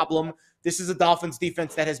problem. This is a Dolphins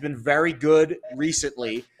defense that has been very good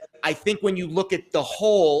recently. I think when you look at the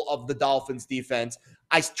whole of the Dolphins defense,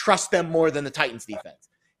 I trust them more than the Titans defense.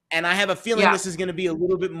 And I have a feeling this is going to be a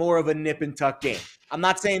little bit more of a nip and tuck game. I'm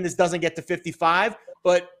not saying this doesn't get to 55,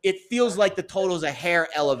 but it feels like the total's a hair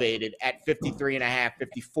elevated at 53.5,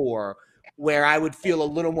 54, where I would feel a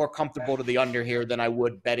little more comfortable to the under here than I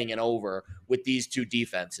would betting an over with these two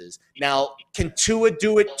defenses. Now, can Tua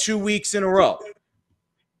do it 2 weeks in a row?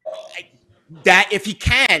 That if he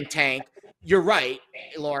can, Tank, you're right,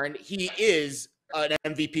 Lauren, he is an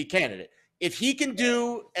MVP candidate. If he can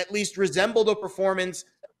do at least resemble the performance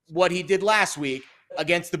what he did last week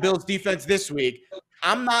against the Bills defense this week,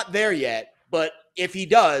 I'm not there yet, but if he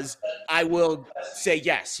does, I will say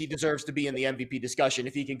yes, he deserves to be in the MVP discussion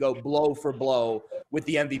if he can go blow for blow with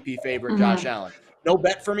the MVP favorite, Josh Allen. No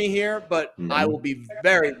bet for me here, but I will be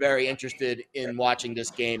very, very interested in watching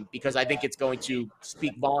this game because I think it's going to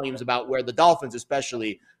speak volumes about where the Dolphins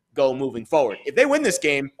especially go moving forward. If they win this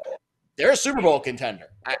game, they're a Super Bowl contender.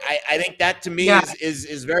 I think that to me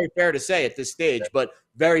is very fair to say at this stage, but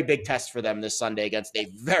very big test for them this Sunday against a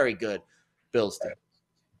very good Bills team.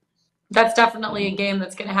 That's definitely a game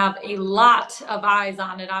that's going to have a lot of eyes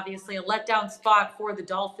on it. Obviously, a letdown spot for the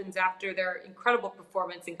Dolphins after their incredible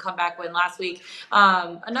performance and comeback win last week.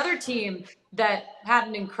 Another team that had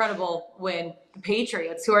an incredible win. The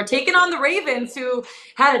Patriots, who are taking on the Ravens, who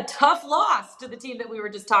had a tough loss to the team that we were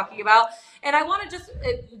just talking about. And I want to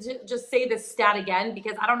just say this stat again,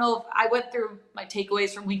 because I don't know if I went through my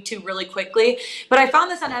takeaways from week 2 really quickly, but I found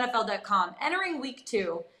this on NFL.com. Entering week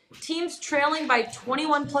 2, teams trailing by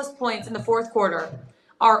 21 plus points in the fourth quarter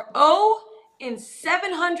are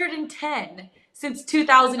 0-710 since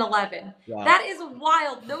 2011. Wow. That is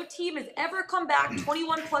wild. No team has ever come back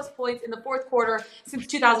 21 plus points in the fourth quarter since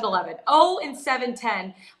 2011.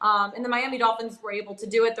 0-710. And the Miami Dolphins were able to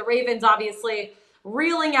do it. The Ravens obviously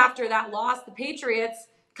reeling after that loss. The Patriots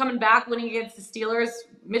coming back, winning against the Steelers.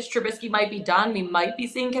 Mitch Trubisky might be done. We might be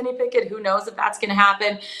seeing Kenny Pickett. Who knows if that's going to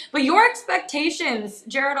happen. But your expectations,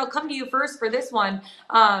 Jared, I'll come to you first for this one.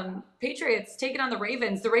 Patriots taking on the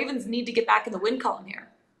Ravens. The Ravens need to get back in the win column here.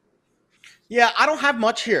 Yeah, I don't have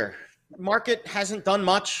much here. Market hasn't done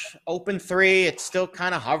much. Open 3. It's still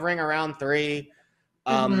kind of hovering around 3.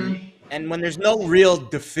 And when there's no real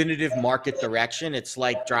definitive market direction, it's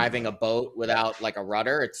like driving a boat without like a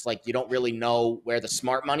rudder. It's like you don't really know where the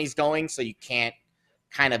smart money's going, so you can't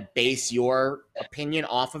kind of base your opinion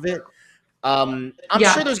off of it. I'm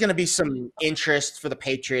sure there's going to be some interest for the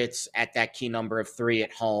Patriots at that key number of 3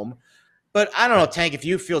 at home. But I don't know, Tank, if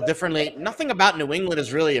you feel differently. Nothing about New England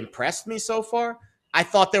has really impressed me so far. I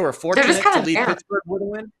thought they were fortunate to lead Pittsburgh with a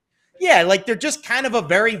win. Yeah, like they're just kind of a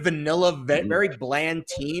very vanilla, very bland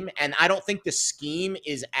team. And I don't think the scheme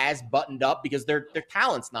is as buttoned up because their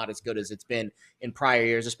talent's not as good as it's been in prior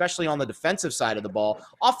years, especially on the defensive side of the ball.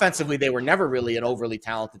 Offensively, they were never really an overly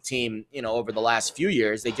talented team, over the last few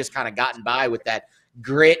years. They just kind of gotten by with that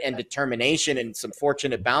grit and determination and some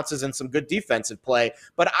fortunate bounces and some good defensive play.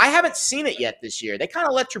 But I haven't seen it yet this year. They kind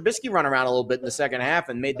of let Trubisky run around a little bit in the second half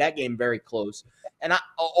and made that game very close. And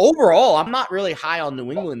overall, I'm not really high on New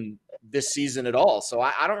England this season at all. So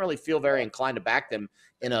I don't really feel very inclined to back them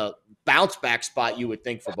in a bounce back spot you would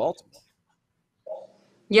think for Baltimore.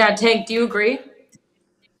 Yeah, Tank, do you agree?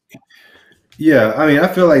 Yeah, I mean, I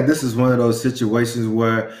feel like this is one of those situations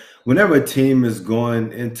where whenever a team is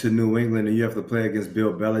going into New England and you have to play against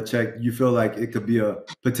Bill Belichick, you feel like it could be a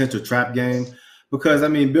potential trap game. Because, I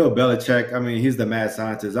mean, Bill Belichick, I mean, he's the mad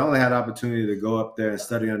scientist. I only had the opportunity to go up there and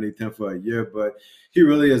study underneath him for a year, but he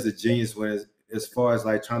really is a genius as far as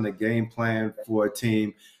like trying to game plan for a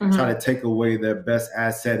team, trying to take away their best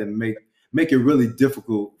asset and make it really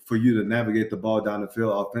difficult for you to navigate the ball down the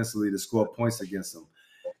field offensively to score points against them.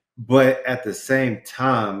 But at the same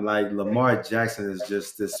time, like Lamar Jackson is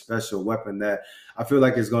just this special weapon that I feel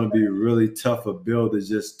like it's going to be really tough for Bill to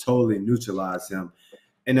just totally neutralize him.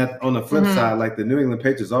 And on the flip side, like the New England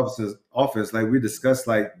Patriots offense, like we discussed,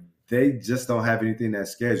 like they just don't have anything that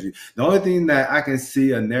scares you. The only thing that I can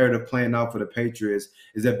see a narrative playing out for the Patriots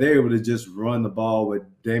is that they're able to just run the ball with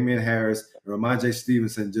Damian Harris and Ramondre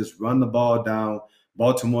Stevenson, just run the ball down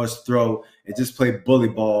Baltimore's throat and just play bully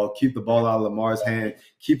ball, keep the ball out of Lamar's hand,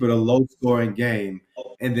 keep it a low-scoring game.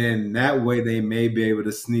 And then that way they may be able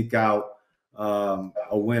to sneak out a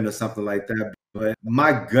win or something like that. But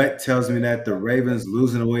my gut tells me that the Ravens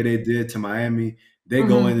losing the way they did to Miami, they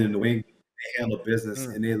go in New England, they handle business,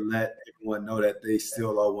 and they let everyone know that they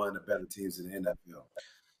still are one of the better teams in the NFL.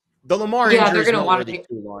 The Lamar injury is noteworthy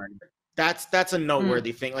too, Lauren. That's a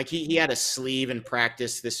noteworthy thing. Like he had a sleeve in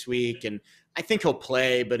practice this week, and I think he'll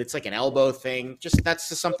play, but it's like an elbow thing. That's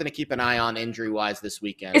just something to keep an eye on injury-wise this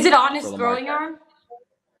weekend. Is it on his throwing arm?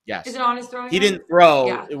 Yes. Is it on his throwing arm? He didn't throw.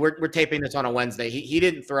 Yeah. We're taping this on a Wednesday. He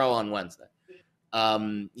didn't throw on Wednesday.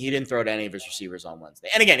 He didn't throw to any of his receivers on Wednesday.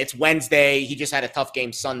 And again, it's Wednesday. He just had a tough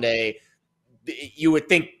game Sunday. You would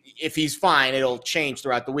think if he's fine, it'll change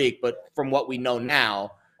throughout the week. But from what we know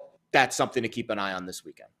now, that's something to keep an eye on this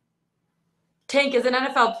weekend. Tank, as an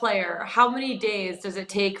NFL player, how many days does it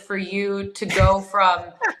take for you to go from,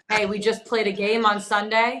 hey, we just played a game on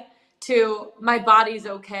Sunday, to my body's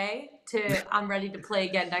okay, to I'm ready to play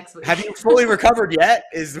again next week? Have you fully recovered yet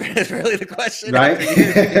is really the question. Right?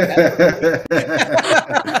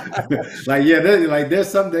 There's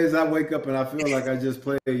some days I wake up and I feel like I just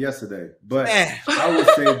played yesterday. But I would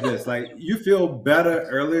say this, like you feel better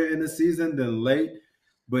earlier in the season than late,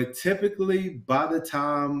 but typically by the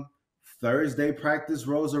time Thursday practice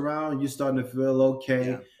rolls around, you're starting to feel okay.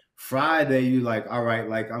 Yeah. Friday, you like, all right,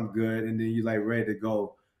 like I'm good. And then you like ready to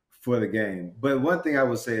go for the game. But one thing I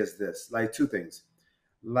would say is this, like two things.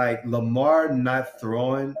 Like Lamar not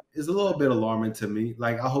throwing is a little bit alarming to me.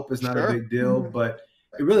 Like I hope it's not a big deal, but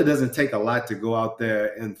it really doesn't take a lot to go out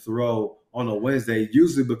there and throw on a Wednesday,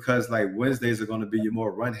 usually because like Wednesdays are going to be your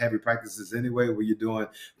more run heavy practices anyway, where you're doing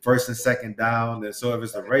first and second down. And so if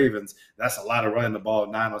it's the Ravens, that's a lot of running the ball,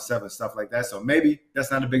 9 or 7, stuff like that. So maybe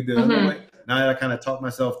that's not a big deal anyway. now that I kind of talked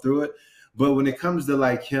myself through it. But when it comes to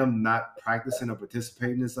like him not practicing or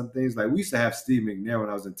participating in some things, like we used to have Steve McNair when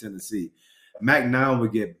I was in Tennessee. Mac now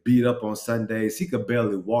would get beat up on Sundays. He could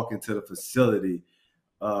barely walk into the facility,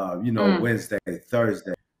 Wednesday,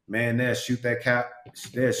 Thursday. Man, they'll shoot that cap.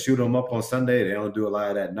 They'll shoot him up on Sunday. They don't do a lot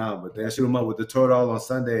of that now, but they'll shoot him up with the Toradol on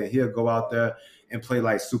Sunday, and he'll go out there and play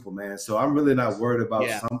like Superman. So I'm really not worried about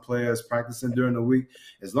some players practicing during the week.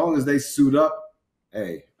 As long as they suit up,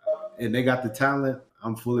 and they got the talent,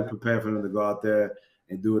 I'm fully prepared for them to go out there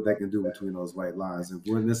and do what they can do between those white lines. If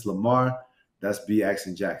we're in this Lamar, that's B.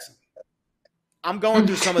 Axon Jackson. I'm going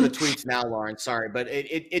through some of the tweets now, Lauren. Sorry, but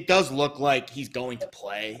it does look like he's going to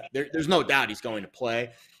play. There's no doubt he's going to play.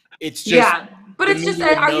 It's just but it's just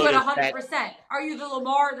are you at 100%? Are you the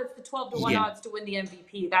Lamar that's the 12-1 odds to win the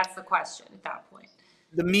MVP? That's the question at that point.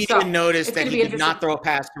 The media noticed that he did not throw a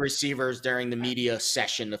pass to receivers during the media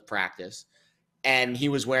session of practice, and he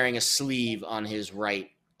was wearing a sleeve on his right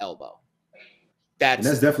elbow.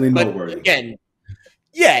 That's definitely noteworthy. Again,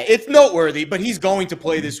 it's noteworthy, but he's going to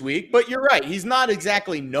play this week. But you're right. He's not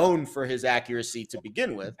exactly known for his accuracy to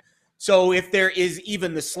begin with. So if there is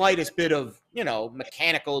even the slightest bit of,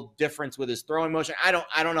 mechanical difference with his throwing motion, I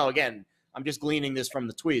don't know. Again, I'm just gleaning this from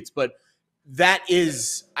the tweets, but that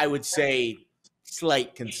is, I would say,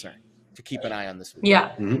 slight concern to keep an eye on this week. Yeah.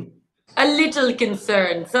 Mm-hmm. A little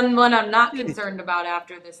concern. Someone I'm not concerned about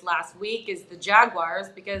after this last week is the Jaguars,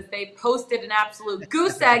 because they posted an absolute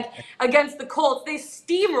goose egg against the Colts. They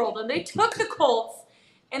steamrolled them. They took the Colts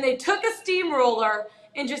and they took a steamroller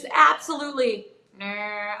and just absolutely,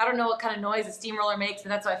 I don't know what kind of noise a steamroller makes,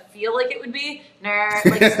 and that's what I feel like it would be. Like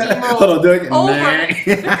steamroller over the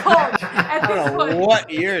Colts. I don't know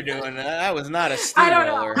what you're doing. That was not a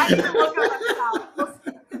steamroller. I don't know. I can look up myself.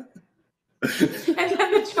 And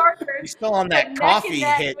then the Chargers. You're still on that coffee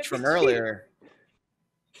hitch from earlier.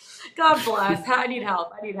 God bless. I need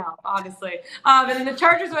help, honestly. And then the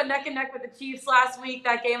Chargers went neck and neck with the Chiefs last week.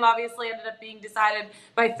 That game obviously ended up being decided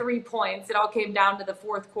by 3 points. It all came down to the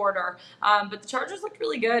fourth quarter. But the Chargers looked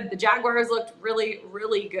really good. The Jaguars looked really,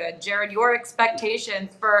 really good. Jared, your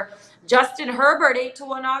expectations for Justin Herbert,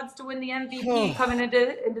 8-1 odds to win the MVP coming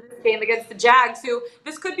into this game against the Jags, who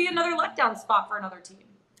this could be another letdown spot for another team.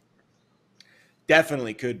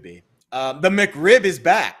 Definitely could be. The McRib is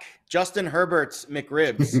back. Justin Herbert's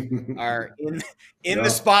McRibs are in the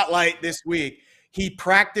spotlight this week. He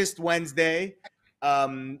practiced Wednesday.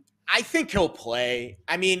 I think he'll play.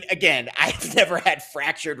 I mean, again, I've never had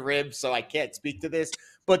fractured ribs, so I can't speak to this.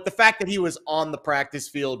 But the fact that he was on the practice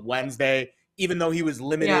field Wednesday, even though he was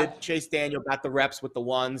limited, Chase Daniel got the reps with the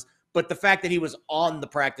ones. But the fact that he was on the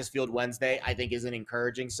practice field Wednesday, I think, is an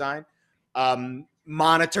encouraging sign.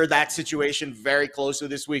 Monitor that situation very closely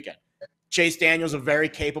this weekend. Chase Daniel's a very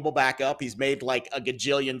capable backup. He's made like $1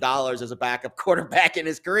 gajillion as a backup quarterback in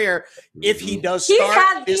his career. If he does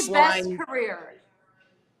start this line, career.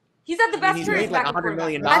 He's had the best career. He's made like $100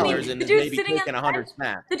 million and maybe taking 100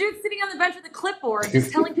 snaps. The dude's sitting on the bench with a clipboard,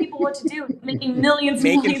 just telling people what to do, making millions,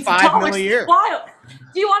 making $5 million a year. Wild.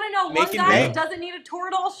 Do you want to know one guy that doesn't need a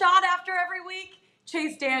Toradol shot after every week?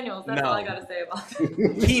 Chase Daniels. That's all I got to say about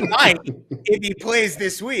it. He might if he plays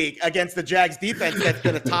this week against the Jags defense that's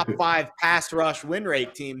been a top 5 pass rush win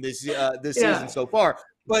rate team this season so far.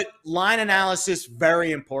 But line analysis,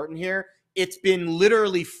 very important here. It's been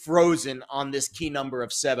literally frozen on this key number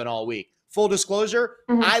of 7 all week. Full disclosure,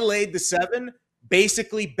 I laid the 7,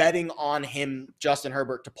 basically betting on him, Justin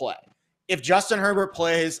Herbert, to play. If Justin Herbert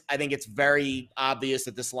plays, I think it's very obvious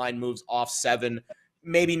that this line moves off 7.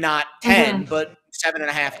 Maybe not 10, but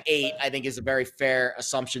 7.5, 8, I think is a very fair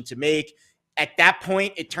assumption to make. At that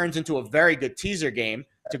point, it turns into a very good teaser game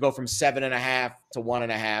to go from 7.5 to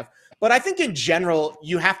 1.5. But I think in general,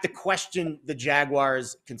 you have to question the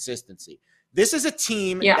Jaguars' consistency. This is a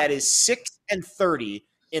team that is 6-30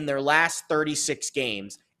 in their last 36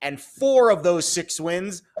 games, and 4 of those 6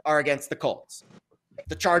 wins are against the Colts.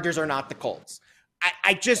 The Chargers are not the Colts.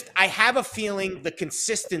 I have a feeling the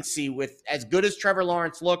consistency with as good as Trevor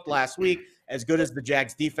Lawrence looked last week, as good as the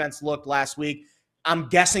Jags defense looked last week, I'm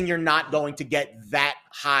guessing you're not going to get that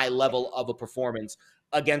high level of a performance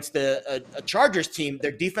against a Chargers team.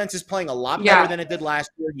 Their defense is playing a lot better than it did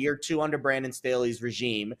last year 2 under Brandon Staley's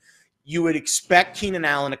regime. You would expect Keenan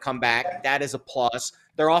Allen to come back. That is a plus.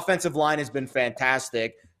 Their offensive line has been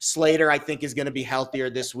fantastic. Slater, I think, is going to be healthier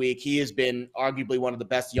this week. He has been arguably one of the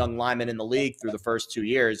best young linemen in the league through the first 2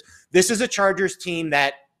 years. This is a Chargers team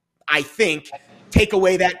that I think take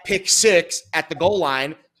away that pick 6 at the goal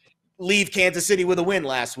line, leave Kansas City with a win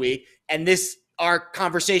last week. And our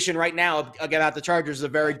conversation right now about the Chargers is a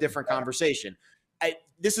very different conversation.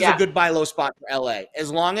 this is a good buy low spot for LA.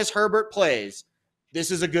 As long as Herbert plays,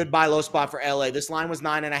 this is a good buy low spot for LA. This line was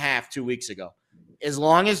 9.5 2 weeks ago. As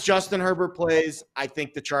long as Justin Herbert plays, I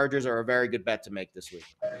think the Chargers are a very good bet to make this week.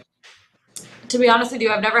 To be honest with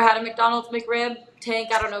you, I've never had a McDonald's McRib. Tank,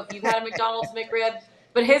 I don't know if you've had a McDonald's McRib,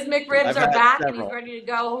 but his McRibs are back and he's ready to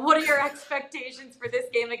go. What are your expectations for this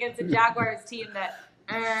game against a Jaguars team that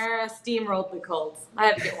steamrolled the Colts? I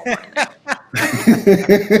have to get one more.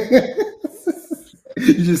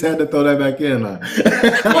 You just had to throw that back in.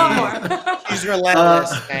 One more. She's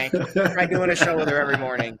relentless, Tank. Try doing a show with her every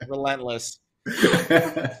morning. Relentless.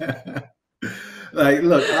 Like,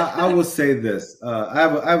 look, I will say this. I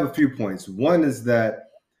have a few points. One is that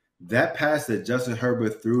pass that Justin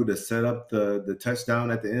Herbert threw to set up the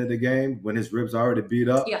touchdown at the end of the game when his ribs already beat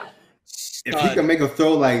up. Yeah. If he can make a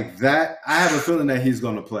throw like that, I have a feeling that he's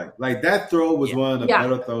going to play. Like, that throw was one of the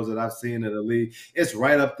better throws that I've seen in the league. It's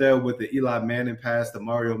right up there with the Eli Manning pass to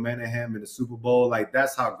Mario Manningham in the Super Bowl. Like,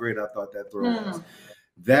 that's how great I thought that throw was.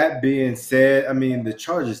 That being said, I mean, the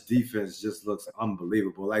Chargers defense just looks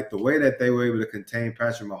unbelievable. Like, the way that they were able to contain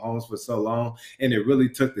Patrick Mahomes for so long, and it really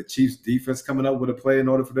took the Chiefs defense coming up with a play in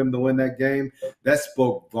order for them to win that game, that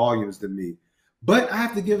spoke volumes to me. But I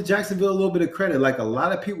have to give Jacksonville a little bit of credit. Like, a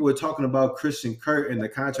lot of people were talking about Christian Kirk and the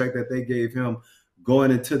contract that they gave him going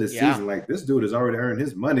into the season. Like, this dude has already earned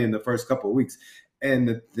his money in the first couple of weeks. And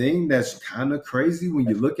the thing that's kind of crazy when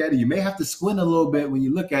you look at it, you may have to squint a little bit when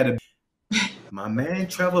you look at it. My man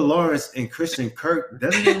Trevor Lawrence and Christian Kirk,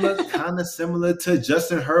 doesn't it look kind of similar to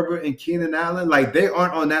Justin Herbert and Keenan Allen? Like, they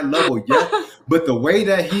aren't on that level yet. But the way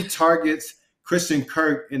that he targets Christian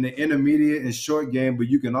Kirk in the intermediate and short game, but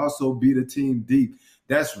you can also beat a team deep.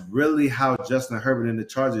 That's really how Justin Herbert and the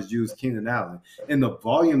Chargers use Keenan Allen. And the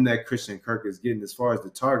volume that Christian Kirk is getting as far as the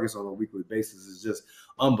targets on a weekly basis is just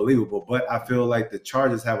unbelievable. But I feel like the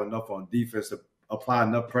Chargers have enough on defense to apply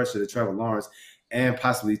enough pressure to Trevor Lawrence and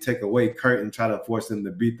possibly take away Kurt and try to force them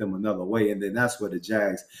to beat them another way. And then that's where the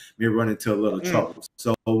Jags may run into a little trouble.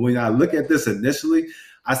 So when I look at this initially,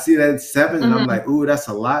 I see that at 7, and I'm like, ooh, that's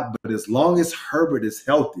a lot. But as long as Herbert is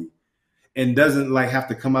healthy and doesn't like have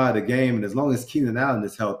to come out of the game, and as long as Keenan Allen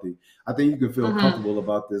is healthy, I think you can feel comfortable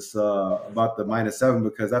about this, about the -7,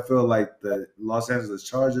 because I feel like the Los Angeles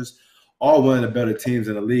Chargers are one of the better teams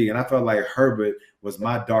in the league. And I felt like Herbert was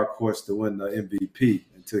my dark horse to win the MVP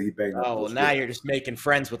until he banged up. Oh, well, now you're just making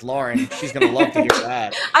friends with Lauren. She's going to love to hear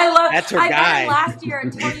that. That's her guy. I bet last year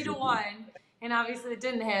at 20-1. And obviously it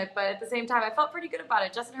didn't hit, but at the same time, I felt pretty good about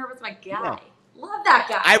it. Justin Herbert's my guy. Yeah. Love that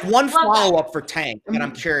guy. I have one follow-up for Tank, and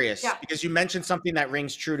I'm curious because you mentioned something that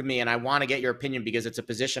rings true to me, and I want to get your opinion because it's a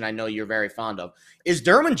position I know you're very fond of. Is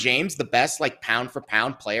Derwin James the best, like,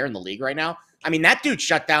 pound-for-pound player in the league right now? I mean, that dude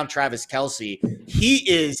shut down Travis Kelce. He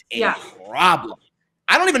is a problem.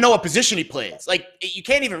 I don't even know what position he plays. Like, you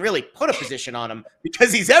can't even really put a position on him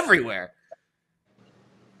because he's everywhere.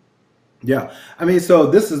 Yeah. I mean, so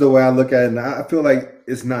this is the way I look at it, and I feel like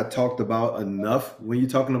it's not talked about enough when you're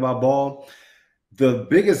talking about ball. The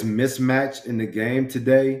biggest mismatch in the game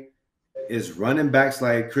today is running backs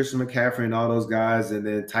like Christian McCaffrey and all those guys, and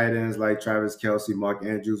then tight ends like Travis Kelce, Mark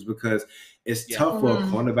Andrews, because it's tough for a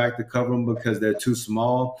cornerback to cover them because they're too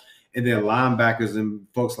small. And then linebackers and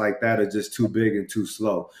folks like that are just too big and too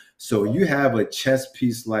slow. So you have a chess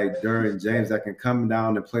piece like Derwin James that can come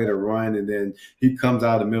down and play the run, and then he comes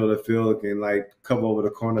out of the middle of the field and like cover over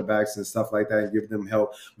the cornerbacks and stuff like that and give them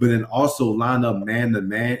help. But then also line up man to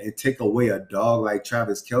man and take away a dog like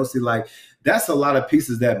Travis Kelce. Like, that's a lot of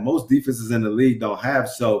pieces that most defenses in the league don't have.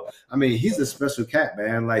 So, I mean, he's a special cat,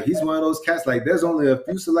 man. Like, he's one of those cats. Like, there's only a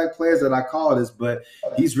few select players that I call this, but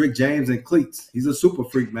he's Rick James and cleats. He's a super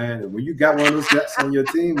freak, man. And when you got one of those cats on your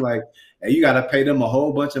team, like, hey, you got to pay them a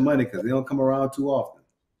whole bunch of money because they don't come around too often.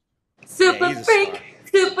 Super freak.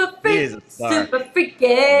 Super freak, super freaky.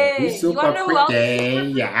 He's super you want to know who else?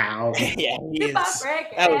 Yeah, he is.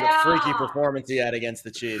 That was a freaky performance he had against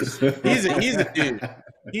the Chiefs. He's a dude.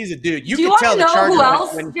 He's a dude. You could tell the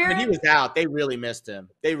Chargers when he was out, they really missed him.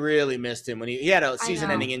 They really missed him when he had a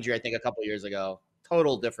season-ending injury, I think, a couple years ago.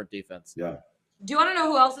 Total different defense. Yeah. Do you want to know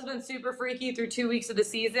who else has been super freaky through 2 weeks of the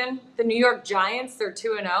season? The New York Giants. They're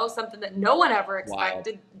 2-0, something that no one ever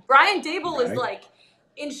expected. Wow. Brian Dable is like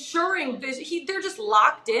ensuring this. They're just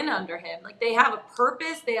locked in under him. Like, they have a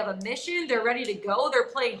purpose. They have a mission. They're ready to go. They're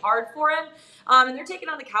playing hard for him. And they're taking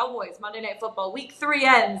on the Cowboys Monday Night Football. Week 3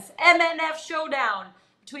 ends. MNF showdown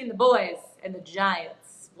between the boys and the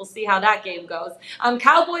Giants. We'll see how that game goes.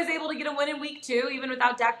 Cowboys able to get a win in week 2, even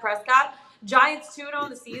without Dak Prescott. Giants 2-0 in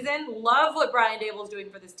the season. Love what Brian Dable is doing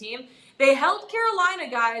for this team. They held Carolina,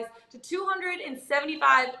 guys, to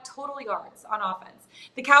 275 total yards on offense.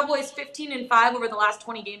 The Cowboys 15-5 over the last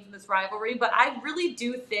 20 games in this rivalry, but I really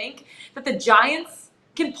do think that the Giants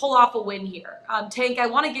can pull off a win here. Tank, I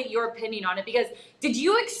want to get your opinion on it because did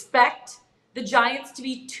you expect the Giants to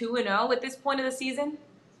be 2-0 at this point of the season?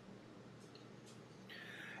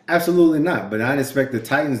 Absolutely not. But I didn't expect the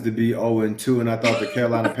Titans to be 0-2, and I thought the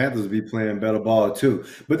Carolina Panthers would be playing better ball too.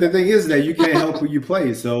 But the thing is that you can't help who you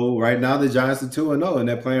play. So right now the Giants are 2-0, and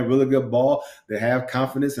they're playing really good ball. They have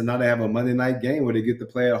confidence, and now they have a Monday night game where they get to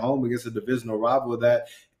play at home against a divisional rival that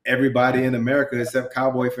everybody in America except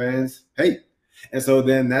Cowboy fans hate. And so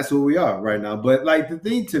then that's where we are right now. But like the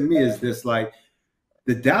thing to me is this, like,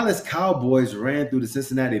 the Dallas Cowboys ran through the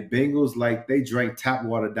Cincinnati Bengals like they drank tap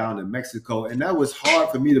water down in Mexico. And that was hard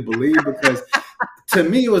for me to believe because to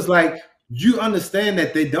me, it was like, you understand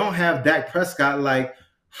that they don't have Dak Prescott. Like,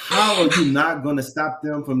 how are you not going to stop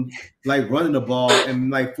them from like running the ball and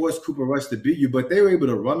like force Cooper Rush to beat you? But they were able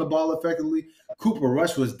to run the ball effectively. Cooper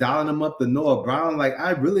Rush was dialing them up to Noah Brown. Like,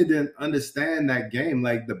 I really didn't understand that game.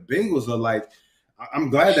 Like, the Bengals are like,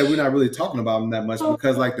 I'm glad that we're not really talking about them that much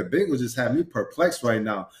because, like, the Bengals just have me perplexed right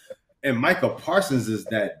now. And Micah Parsons is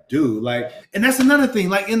that dude. Like, and that's another thing.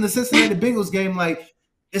 Like, in the Cincinnati Bengals game, like,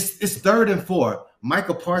 it's 3rd and 4.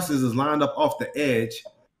 Micah Parsons is lined up off the edge.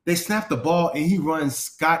 They snap the ball, and he runs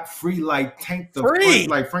scot-free like Frank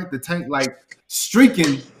the Tank, like,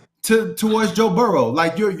 streaking towards Joe Burrow.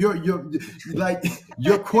 Like, you're like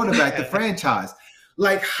your quarterback, the franchise.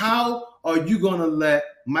 Like, how are you gonna let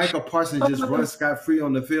Micah Parsons just run scot-free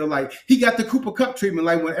on the field? Like, he got the Cooper Kupp treatment.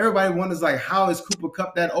 Like, when everybody wonders, like, how is Cooper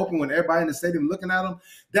Kupp that open when everybody in the stadium looking at him?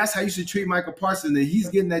 That's how you should treat Micah Parsons, and he's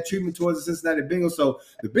getting that treatment towards the Cincinnati Bengals. So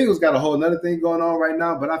the Bengals got a whole other thing going on right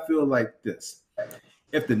now, but I feel like this.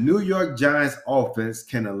 If the New York Giants offense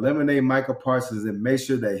can eliminate Micah Parsons and make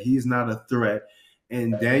sure that he's not a threat,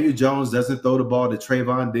 and Daniel Jones doesn't throw the ball to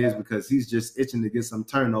Trayvon Diggs because he's just itching to get some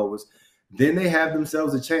turnovers, then they have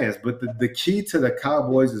themselves a chance. But the key to the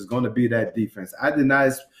Cowboys is going to be that defense. I knew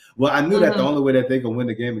that the only way that they could win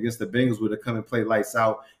the game against the Bengals would have come and play lights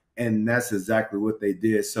out, and that's exactly what they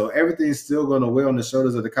did. So everything's still going to weigh on the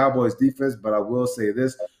shoulders of the Cowboys defense, but I will say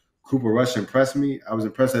this. Cooper Rush impressed me. I was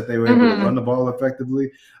impressed that they were able to run the ball effectively.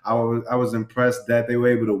 I was impressed that they were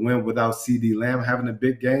able to win without CeeDee Lamb having a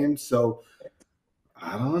big game. So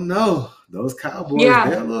I don't know. Those Cowboys,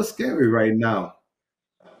 they're a little scary right now.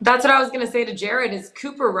 That's what I was going to say to Jared is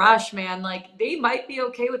Cooper Rush, man. Like, they might be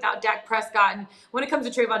okay without Dak Prescott. And when it comes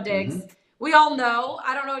to Trayvon Diggs, we all know.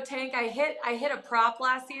 I don't know, Tank. I hit a prop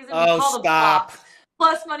last season. We call them props.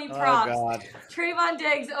 Plus money props. Oh, Trayvon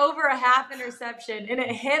Diggs over a half interception, and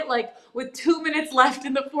it hit like with 2 minutes left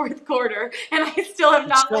in the 4th quarter, and I still have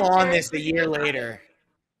not. Still on this a year later.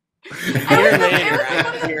 It was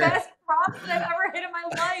one of the best props that I've ever hit in my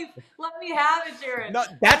life. Let me have it, Jared. No,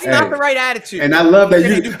 that's not the right attitude. And I love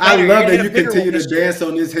that you continue to dance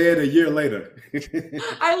on his head a year later.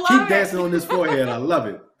 I love Keep dancing on his forehead. I love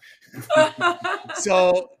it.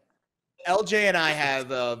 So LJ and I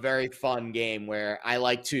have a very fun game where I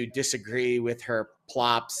like to disagree with her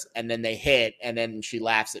plops, and then they hit, and then she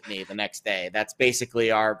laughs at me the next day. That's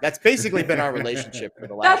basically been our relationship for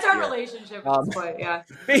the last year. That's our relationship at this point, yeah.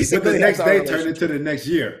 Basically, but the next day turned into the next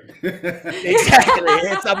year.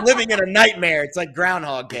 Exactly. I'm living in a nightmare. It's like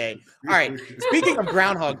Groundhog Day. All right. Speaking of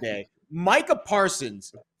Groundhog Day, Micah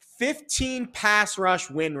Parsons, 15 pass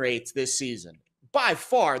rush win rates this season, by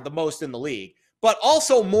far the most in the league. But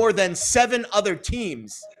also more than 7 other complete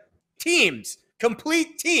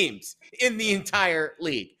teams in the entire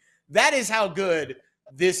league. That is how good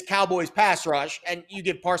this Cowboys pass rush, and you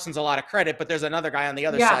give Parsons a lot of credit, but there's another guy on the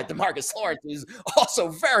other side, DeMarcus Lawrence, who's also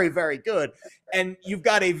very, very good. And you've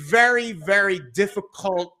got a very, very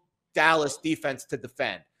difficult Dallas defense to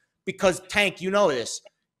defend because, Tank, you know this,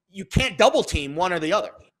 you can't double team one or the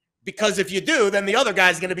other. Because if you do, then the other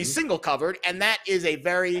guy's going to be single covered, and that is a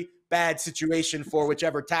very bad situation for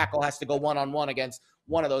whichever tackle has to go one-on-one against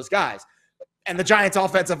one of those guys. And the Giants'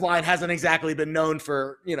 offensive line hasn't exactly been known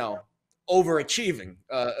for, overachieving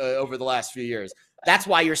over the last few years. That's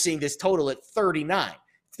why you're seeing this total at 39.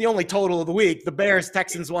 It's the only total of the week. The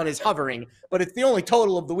Bears-Texans one is hovering, but it's the only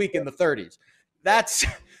total of the week in the 30s. That's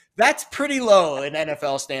pretty low in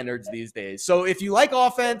NFL standards these days. So if you like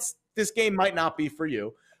offense, this game might not be for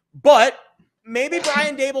you. But maybe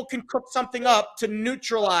Brian Dable can cook something up to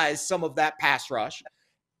neutralize some of that pass rush,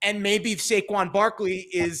 and maybe Saquon Barkley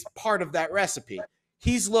is part of that recipe.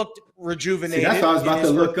 He's looked rejuvenated. See, that's what I was about to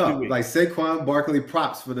look up, like Saquon Barkley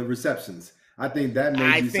props for the receptions. I think that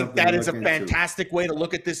may be something that is a fantastic way to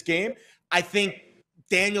look at this game. I think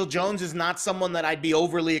Daniel Jones is not someone that I'd be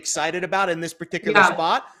overly excited about in this particular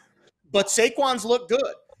spot, but Saquon's looked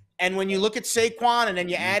good. And when you look at Saquon and then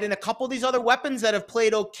you add in a couple of these other weapons that have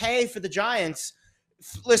played okay for the Giants,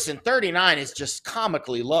 listen, 39 is just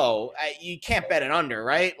comically low. You can't bet it under,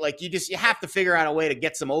 right? Like you have to figure out a way to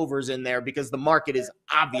get some overs in there because the market is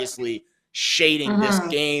obviously shading this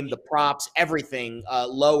game, the props, everything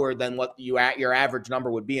lower than what your average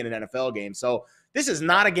number would be in an NFL game. So this is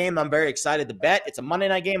not a game I'm very excited to bet. It's a Monday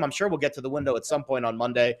night game. I'm sure we'll get to the window at some point on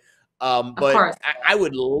Monday. But I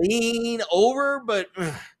would lean over, but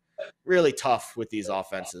really tough with these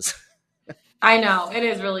offenses. I know. It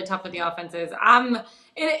is really tough with the offenses.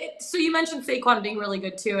 So you mentioned Saquon being really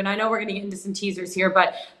good too, and I know we're going to get into some teasers here,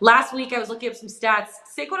 but last week I was looking up some stats.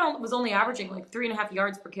 Saquon was only averaging like 3.5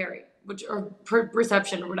 yards per carry, or per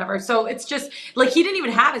reception or whatever. So it's just like he didn't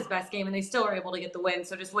even have his best game, and they still were able to get the win.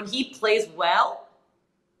 So just when he plays well,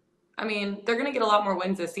 I mean, they're going to get a lot more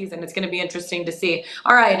wins this season. It's going to be interesting to see.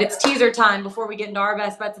 All right, it's teaser time before we get into our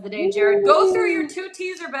best bets of the day. Jared, go through your 2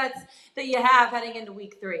 teaser bets that you have heading into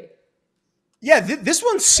week 3. Yeah, this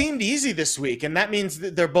one seemed easy this week, and that means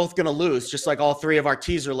that they're both going to lose, just like all 3 of our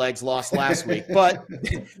teaser legs lost last week. But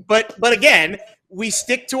again, we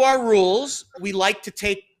stick to our rules. We like to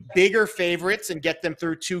take bigger favorites and get them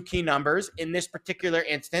through 2 key numbers. In this particular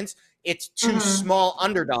instance, it's 2 small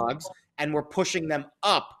underdogs, and we're pushing them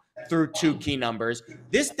up through 2 key numbers.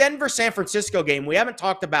 This Denver-San Francisco game, we haven't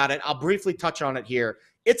talked about it. I'll briefly touch on it here.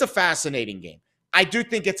 It's a fascinating game. I do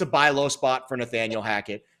think it's a buy low spot for Nathaniel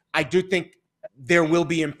Hackett. I do think there will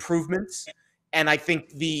be improvements, and I think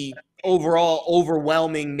the overall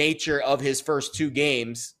overwhelming nature of his first 2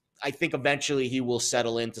 games, I think eventually he will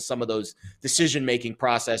settle into some of those decision-making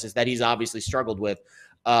processes that he's obviously struggled with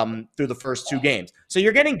through the first 2 games. So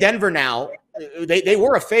you're getting Denver now. They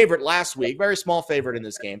were a favorite last week, very small favorite in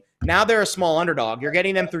this game. Now they're a small underdog. You're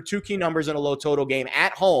getting them through 2 key numbers in a low total game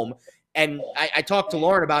at home. And I talked to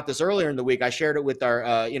Lauren about this earlier in the week. I shared it with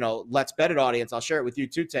our, Let's Bet It audience. I'll share it with you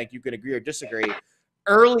too, Tank. You can agree or disagree.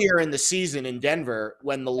 Earlier in the season in Denver,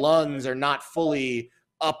 when the lungs are not fully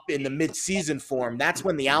up in the mid-season form, that's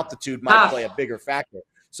when the altitude might play a bigger factor.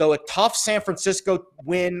 So a tough San Francisco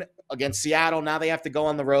win against Seattle. Now they have to go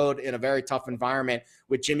on the road in a very tough environment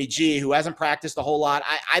with Jimmy G, who hasn't practiced a whole lot.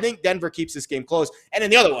 I think Denver keeps this game close. And then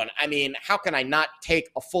the other one, I mean, how can I not take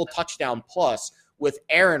a full touchdown plus with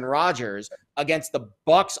Aaron Rodgers against the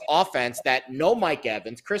Bucs offense that no Mike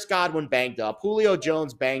Evans, Chris Godwin banged up, Julio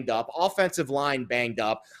Jones banged up, offensive line banged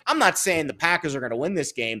up. I'm not saying the Packers are going to win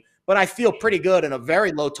this game, but I feel pretty good in a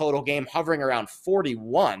very low total game hovering around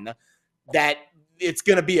 41 that it's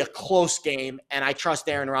going to be a close game, and I trust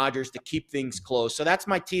Aaron Rodgers to keep things close. So that's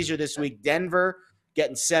my teaser this week. Denver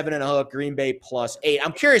getting 7.5, Green Bay +8.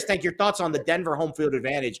 I'm curious, Tank, your thoughts on the Denver home field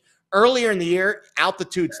advantage. Earlier in the year,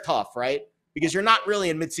 altitude's tough, right? Because you're not really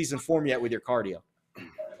in midseason form yet with your cardio.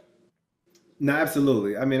 No,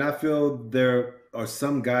 absolutely. I mean, I feel there are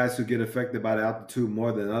some guys who get affected by the altitude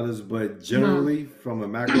more than others, but generally from a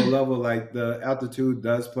macro level, like the altitude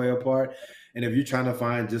does play a part. And if you're trying to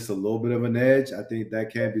find just a little bit of an edge, I think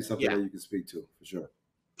that can be something that you can speak to for sure.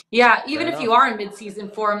 Yeah, even if you are in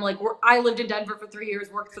midseason form, like I lived in Denver for 3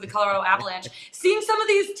 years, worked for the Colorado Avalanche. Seeing some of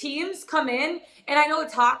these teams come in, and I know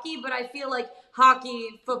it's hockey, but I feel like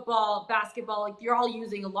hockey, football, basketball, like you're all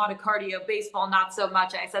using a lot of cardio. Baseball, not so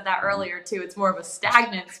much. I said that earlier too. It's more of a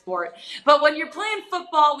stagnant sport. But when you're playing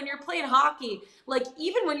football, when you're playing hockey, like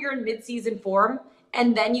even when you're in midseason form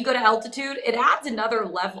and then you go to altitude, it adds another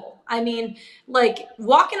level. I mean, like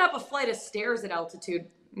walking up a flight of stairs at altitude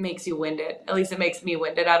makes you winded. At least it makes me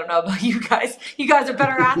winded. I don't know about you guys. You guys are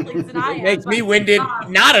better athletes than I am. It makes me winded,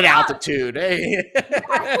 not at altitude. Hey.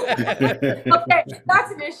 Okay,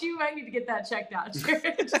 that's an issue. I need to get that checked out. just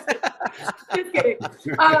kidding.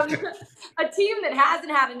 A team that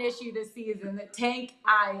hasn't had an issue this season, that Tank,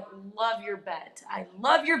 I love your bet. I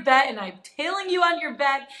love your bet, and I'm tailing you on your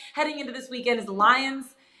bet heading into this weekend is the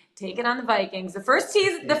Lions taking on the Vikings. The first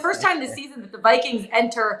time this season that the Vikings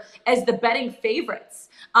enter as the betting favorites.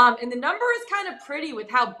 And the number is kind of pretty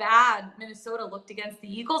with how bad Minnesota looked against the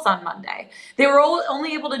Eagles on Monday. They were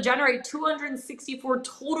only able to generate 264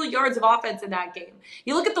 total yards of offense in that game.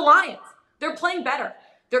 You look at the Lions, they're playing better.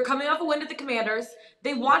 They're coming off a win at the Commanders.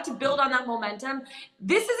 They want to build on that momentum.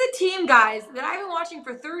 This is a team, guys, that I've been watching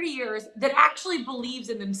for 30 years that actually believes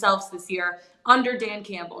in themselves this year under Dan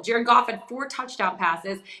Campbell. Jared Goff had 4 touchdown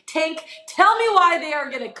passes. Tank, tell me why they are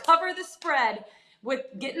going to cover the spread with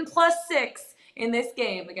getting +6 in this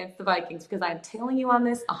game against the Vikings, because I'm tailing you on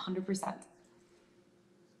this 100%.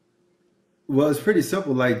 Well, it's pretty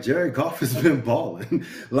simple. Like Jared Goff has been balling.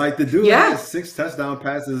 Like the dude Yeah. has 6 touchdown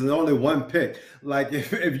passes and only 1 pick. Like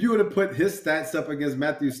if you were to put his stats up against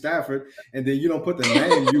Matthew Stafford and then you don't put the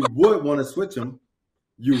name, you would want to switch him.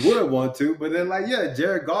 You would want to, but then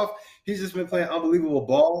Jared Goff, he's just been playing unbelievable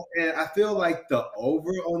ball. And I feel like the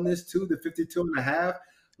over on this too, the 52.5,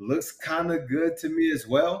 looks kind of good to me as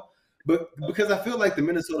well. But because I feel like the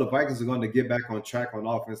Minnesota Vikings are going to get back on track on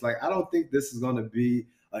offense. Like I don't think this is going to be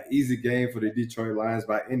an easy game for the Detroit Lions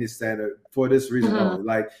by any standard for this reason only.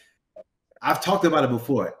 Like I've talked about it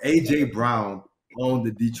before. AJ Brown owned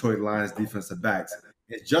the Detroit Lions defensive backs.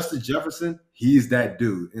 And Justin Jefferson, he's that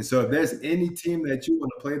dude. And so if there's any team that you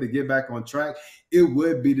want to play to get back on track, it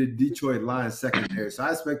would be the Detroit Lions secondary. So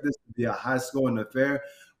I expect this to be a high-scoring affair.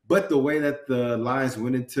 But the way that the Lions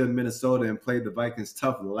went into Minnesota and played the Vikings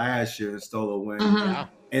tough last year and stole a win,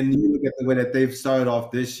 and you look at the way that they've started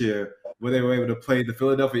off this year, where they were able to play the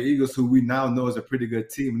Philadelphia Eagles, who we now know is a pretty good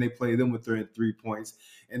team, and they played them with 3 points.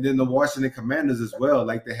 And then the Washington Commanders as well,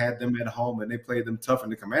 like they had them at home and they played them tough,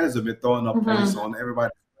 and the Commanders have been throwing up points on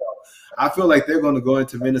everybody. I feel like they're going to go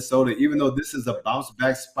into Minnesota, even though this is a bounce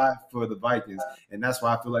back spot for the Vikings, and that's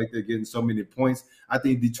why I feel like they're getting so many points. I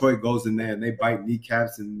think Detroit goes in there and they bite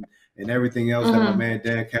kneecaps and everything else that my man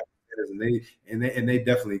Dan Campbell says, and they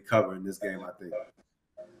definitely cover in this game, I think.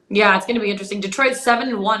 Yeah, it's going to be interesting. Detroit's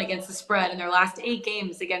 7-1 against the spread in their last 8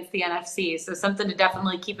 games against the NFC, so something to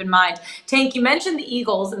definitely keep in mind. Tank, you mentioned the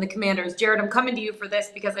Eagles and the Commanders. Jared, I'm coming to you for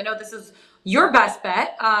this because I know this is your best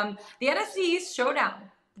bet. The NFC East showdown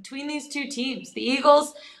between these two teams. The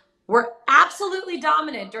Eagles were absolutely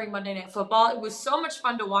dominant during Monday Night Football. It was so much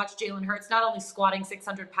fun to watch Jalen Hurts not only squatting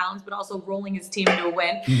 600 pounds, but also rolling his team into a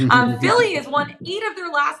win. Philly has won 8 of their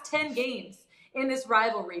last 10 games in this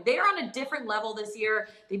rivalry. They are on a different level this year.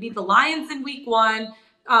 They beat the Lions in week 1,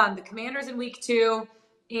 the Commanders in week 2,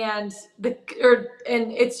 and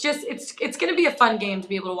it's going to be a fun game to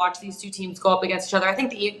be able to watch these two teams go up against each other. I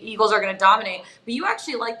think the Eagles are going to dominate, but you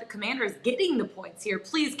actually like the Commanders getting the points here.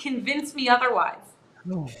 Please convince me otherwise.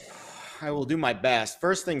 I will do my best.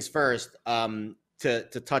 First things first,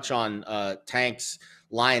 to touch on Tank's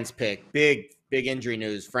Lions pick. Big injury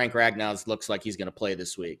news. Frank Ragnow looks like he's going to play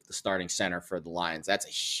this week, the starting center for the Lions. That's a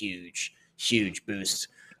huge boost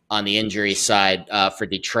on the injury side for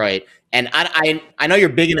Detroit. And I know you're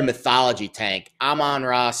big into mythology, Tank.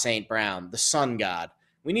 Amon-Ra St. Brown, the sun god.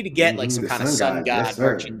 We need to get like some kind of sun god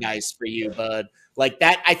merchandise for you, bud. Like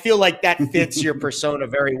that, I feel like that fits your persona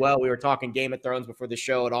very well. We were talking Game of Thrones before the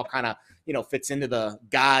show. It all kind of, fits into the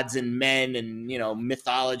gods and men and,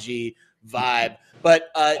 mythology vibe.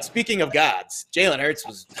 But speaking of gods, Jalen Hurts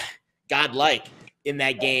was godlike in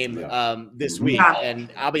that game this week.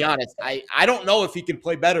 And I'll be honest, I don't know if he can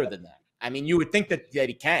play better than that. I mean, you would think that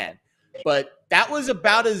he can, but that was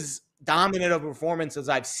about as dominant of a performance as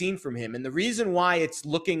I've seen from him. And the reason why it's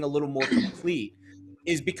looking a little more complete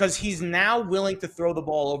is because he's now willing to throw the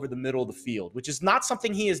ball over the middle of the field, which is not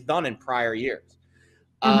something he has done in prior years.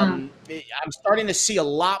 I'm starting to see a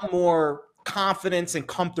lot more confidence and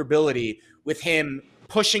comfortability with him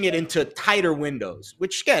pushing it into tighter windows,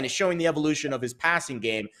 which again is showing the evolution of his passing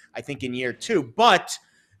game, I think, in year 2. But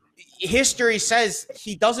history says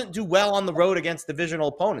he doesn't do well on the road against divisional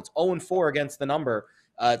opponents. 0-4 against the number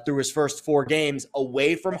through his first 4 games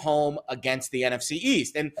away from home against the NFC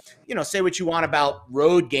East. And, say what you want about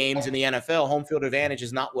road games in the NFL. Home field advantage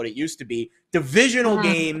is not what it used to be. Divisional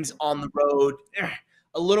games on the road,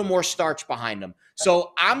 a little more starch behind him.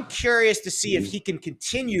 So I'm curious to see if he can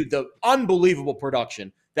continue the unbelievable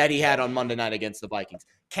production that he had on Monday night against the Vikings.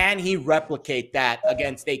 Can he replicate that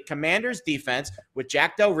against a Commanders defense with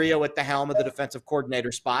Jack Del Rio at the helm of the defensive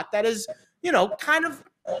coordinator spot that is, kind of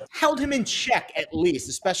held him in check at least,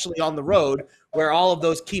 especially on the road where all of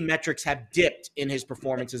those key metrics have dipped in his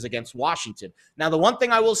performances against Washington. Now, the one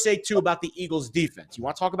thing I will say, too, about the Eagles defense, you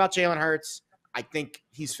want to talk about Jalen Hurts? I think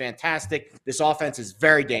he's fantastic. This offense is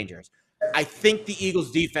very dangerous. I think the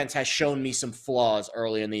Eagles defense has shown me some flaws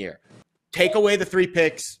early in the year. Take away the 3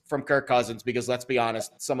 picks from Kirk Cousins, because let's be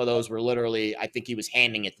honest, some of those were literally, I think he was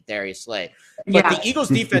handing it to Darius Slay. But the Eagles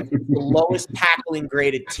defense is the lowest tackling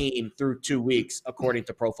graded team through 2 weeks, according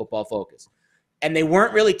to Pro Football Focus. And they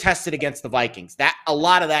weren't really tested against the Vikings. A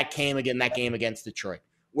lot of that came in that game against Detroit,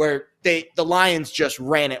 where the Lions just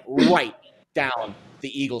ran it right down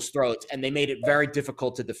the Eagles' throats, and they made it very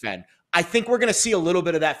difficult to defend. I think we're going to see a little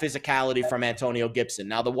bit of that physicality from Antonio Gibson.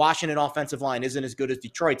 Now, the Washington offensive line isn't as good as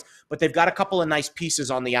Detroit's, but they've got a couple of nice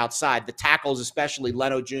pieces on the outside. The tackles, especially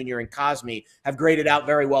Leno Jr. and Cosme, have graded out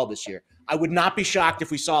very well this year. I would not be shocked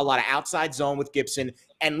if we saw a lot of outside zone with Gibson.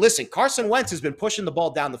 And listen, Carson Wentz has been pushing the ball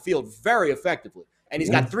down the field very effectively. and he's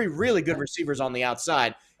got 3 really good receivers on the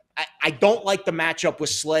outside. I don't like the matchup with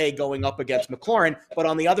Slay going up against McLaurin, but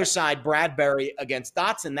on the other side, Bradbury against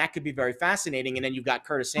Dotson, that could be very fascinating. And then you've got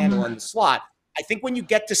Curtis Samuel in the slot. I think when you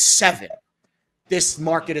get to 7, this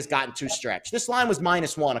market has gotten too stretched. This line was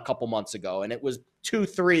 -1 a couple months ago, and it was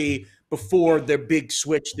 2-3 before their big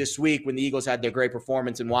switch this week when the Eagles had their great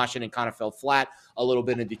performance and Washington kind of fell flat a little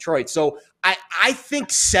bit in Detroit. So I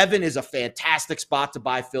think 7 is a fantastic spot to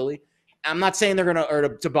buy Philly. I'm not saying they're going to, or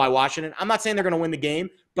to buy Washington. I'm not saying they're going to win the game,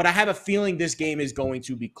 but I have a feeling this game is going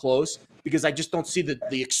to be close because I just don't see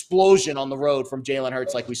the explosion on the road from Jalen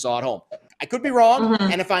Hurts like we saw at home. I could be wrong,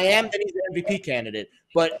 and if I am, then he's an MVP candidate.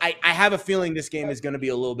 But I have a feeling this game is going to be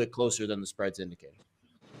a little bit closer than the spread's indicating.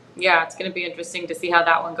 Yeah, it's going to be interesting to see how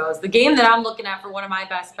that one goes. The game that I'm looking at for one of my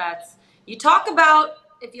best bets, you talk about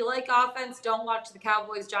if you like offense, don't watch the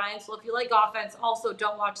Cowboys Giants. Well, if you like offense, also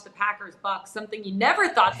don't watch the Packers Bucks, something you never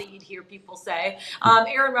thought that you'd hear people say.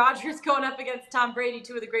 Aaron Rodgers going up against Tom Brady,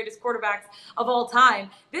 2 of the greatest quarterbacks of all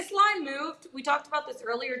time. This line moved, we talked about this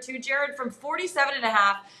earlier too, Jared, from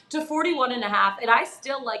 47.5 to 41.5, and I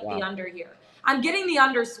still like the under here. I'm getting the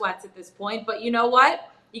under sweats at this point, but you know what?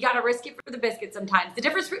 You got to risk it for the biscuit sometimes. The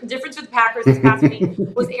difference for the Packers this past week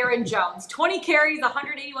was Aaron Jones. 20 carries,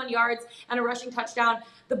 181 yards, and a rushing touchdown.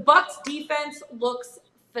 The Bucs defense looks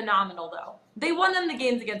phenomenal, though. They won them the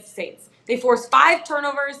games against the Saints. They forced 5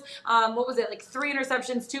 turnovers. 3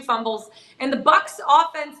 interceptions, 2 fumbles. And the Bucs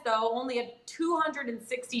offense, though, only had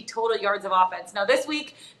 260 total yards of offense. Now, this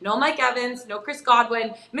week, no Mike Evans, no Chris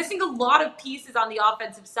Godwin, missing a lot of pieces on the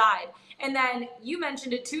offensive side. And then you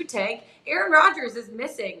mentioned it too, Tank. Aaron Rodgers is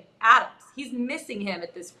missing Adams. He's missing him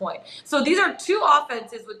at this point. So these are 2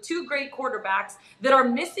 offenses with 2 great quarterbacks that are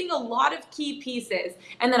missing a lot of key pieces.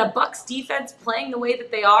 And then a Bucs defense playing the way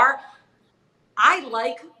that they are. I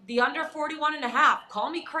like the under 41.5.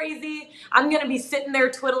 Call me crazy. I'm going to be sitting there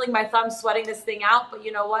twiddling my thumbs, sweating this thing out. But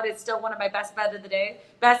you know what? It's still one of my best bets of the day.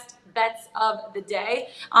 Best bets of the day.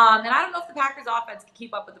 And I don't know if the Packers offense can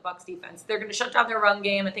keep up with the Bucs defense. They're going to shut down their run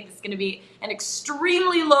game. I think it's going to be an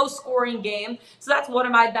extremely low scoring game. So that's one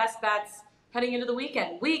of my best bets heading into the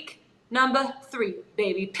weekend. Week number 3,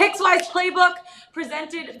 baby. Pickswise Playbook,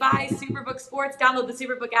 presented by Superbook Sports. Download the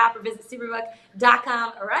Superbook app or visit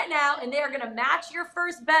superbook.com right now, and they are going to match your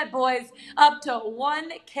first bet, boys, up to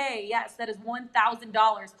 $1K. Yes, that is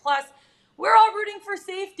 $1,000. Plus, we're all rooting for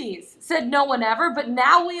safeties. Said no one ever, but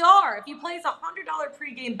now we are. If you place a $100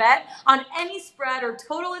 pregame bet on any spread or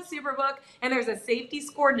total at Superbook, and there's a safety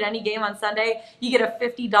scored in any game on Sunday, you get a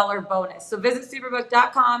 $50 bonus. So visit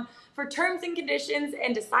superbook.com for terms and conditions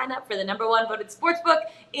and to sign up for the #1 voted sportsbook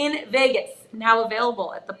in Vegas. Now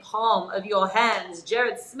available at the palm of your hands.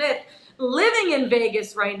 Jared Smith living in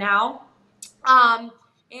Vegas right now. And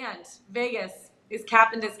Vegas is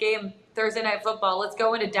capping this game Thursday Night Football. Let's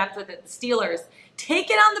go into depth with it. The Steelers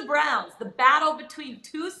taking on the Browns. The battle between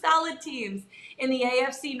 2 solid teams in the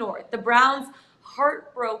AFC North. The Browns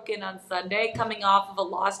heartbroken on Sunday, coming off of a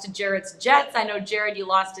loss to Jared's Jets. I know, Jared, you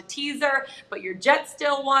lost a teaser, but your Jets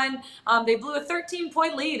still won. They blew a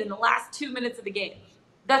 13-point lead in the last 2 minutes of the game.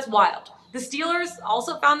 That's wild. The Steelers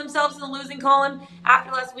also found themselves in the losing column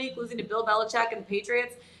after last week, losing to Bill Belichick and the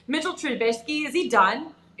Patriots. Mitchell Trubisky, is he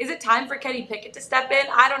done? Is it time for Kenny Pickett to step in?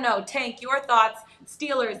 I don't know. Tank, your thoughts.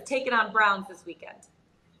 Steelers taking on Browns this weekend.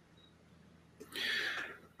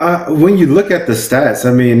 When you look at the stats,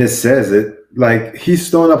 I mean, it says it. Like, he's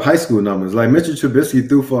throwing up high school numbers. Like, Mitchell Trubisky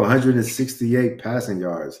threw for 168 passing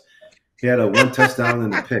yards. He had a 1 touchdown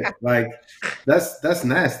and a pick. Like, that's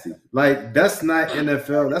nasty. Like, that's not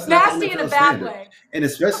NFL. That's not nasty NFL in a bad standard. way. And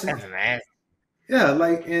especially, yeah,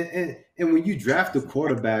 like, and when you draft a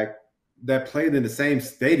quarterback that played in the same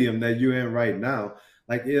stadium that you're in right now,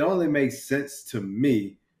 like, it only makes sense to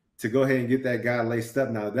me to go ahead and get that guy laced up.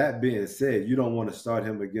 Now, that being said, you don't want to start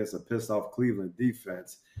him against a pissed off Cleveland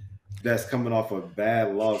defense that's coming off a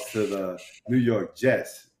bad loss to the New York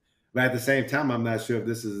Jets. But at the same time, I'm not sure if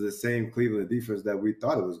this is the same Cleveland defense that we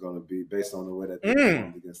thought it was going to be based on the way that they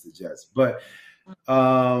performed against the Jets. But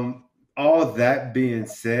all that being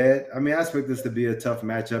said, I mean, I expect this to be a tough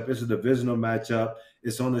matchup. It's a divisional matchup.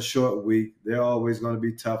 It's on a short week. They're always going to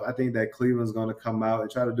be tough. I think that Cleveland's going to come out and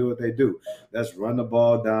try to do what they do. Let's run the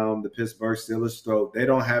ball down the Pittsburgh Steelers' throat. They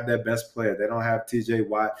don't have their best player. They don't have T.J.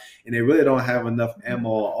 Watt, and they really don't have enough ammo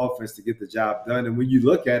on offense to get the job done. And when you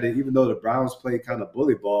look at it, even though the Browns play kind of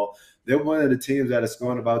bully ball, they're one of the teams that is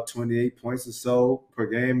scoring about 28 points or so per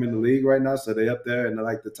game in the league right now. So they're up there in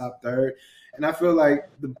like the top third. And I feel like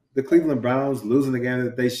the Cleveland Browns losing the game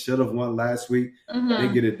that they should have won last week, they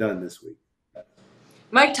get it done this week.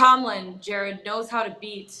 Mike Tomlin, Jared, knows how to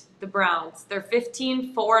beat the Browns. They're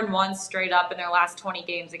 15-4-1 straight up in their last 20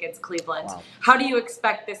 games against Cleveland. Wow. How do you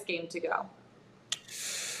expect this game to go?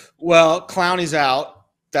 Well, Clowney's out.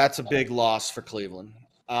 That's a big loss for Cleveland.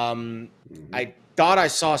 I thought I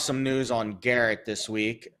saw some news on Garrett this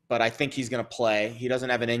week, but I think he's going to play. He doesn't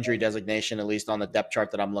have an injury designation, at least on the depth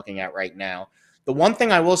chart that I'm looking at right now. The one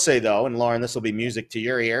thing I will say, though, and Lauren, this will be music to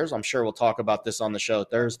your ears. I'm sure we'll talk about this on the show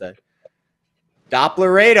Thursday.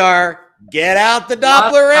 Doppler radar. Get out the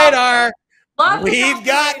Doppler radar. We've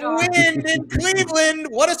got wind in Cleveland.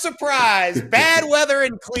 What a surprise. Bad weather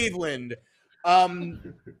in Cleveland.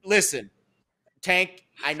 Listen, Tank,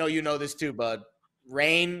 I know you know this too, bud.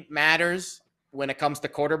 Rain matters when it comes to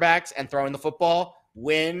quarterbacks and throwing the football.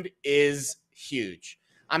 Wind is huge.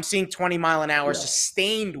 I'm seeing 20-mile-an-hour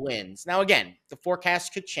sustained winds. Now, again, the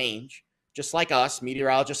forecast could change. Just like us,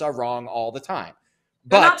 meteorologists are wrong all the time.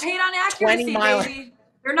 They're not paid on accuracy, baby.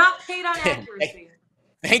 They're not paid on accuracy.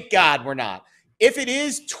 Thank God we're not. If it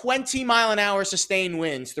is 20-mile-an-hour sustained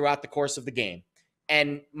winds throughout the course of the game,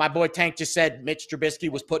 and my boy Tank just said Mitch Trubisky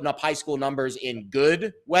was putting up high school numbers in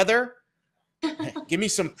good weather, give me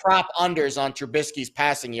some prop unders on Trubisky's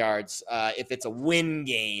passing yards if it's a win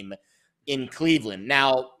game in Cleveland.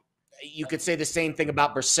 Now, you could say the same thing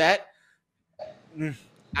about Brissett.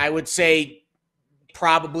 I would say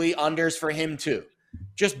probably unders for him too.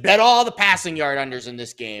 Just bet all the passing yard unders in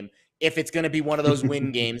this game if it's going to be one of those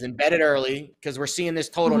win games, and bet it early because we're seeing this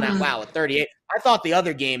total now. Wow, at 38. I thought the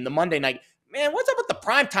other game, the Monday night, man, what's up with the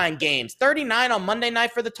primetime games? 39 on Monday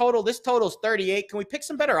night for the total. This total's 38. Can we pick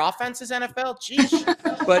some better offenses, NFL? Jeez.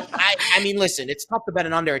 But, I mean, listen, it's tough to bet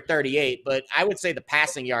an under at 38, but I would say the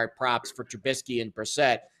passing yard props for Trubisky and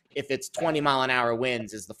Brissett, if it's 20-mile-an-hour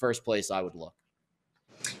winds, is the first place I would look.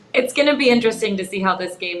 It's going to be interesting to see how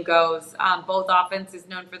this game goes. Both offenses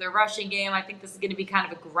known for their rushing game. I think this is going to be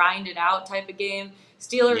kind of a grinded out type of game.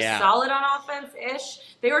 Steelers solid on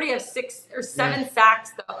offense-ish. They already have 6 or 7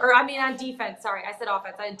 sacks, though. Or, I mean, on defense. Sorry, I said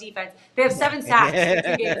offense. I had defense. They have 7 sacks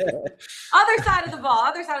in 2 games. Other side of the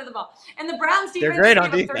ball. And the Browns defense gave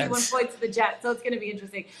up 31 points to the Jets, so it's going to be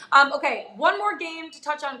interesting. Okay, one more game to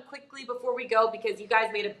touch on quickly before we go, because you guys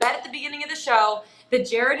made a bet at the beginning of the show that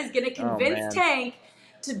Jared is going to convince Tank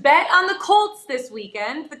to bet on the Colts this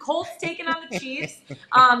weekend. The Colts taking on the Chiefs.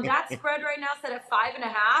 That spread right now set at 5.5.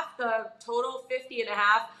 The total 50.5.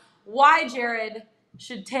 Why, Jared,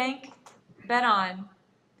 should Tank bet on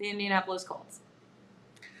the Indianapolis Colts?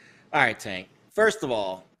 All right, Tank. First of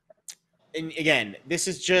all, and again, this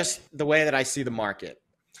is just the way that I see the market.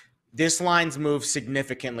 This line's moved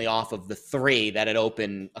significantly off of the 3 that had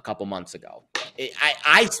opened a couple months ago.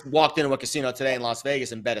 I walked into a casino today in Las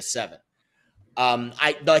Vegas and bet a 7.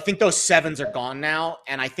 I think those 7s are gone now,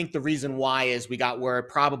 and I think the reason why is we got word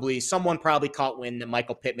someone probably caught wind that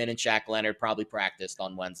Michael Pittman and Shaq Leonard probably practiced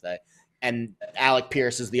on Wednesday, and Alec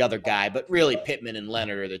Pierce is the other guy, but really Pittman and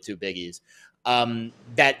Leonard are the 2 biggies.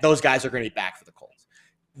 That those guys are going to be back for the Colts.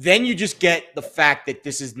 Then you just get the fact that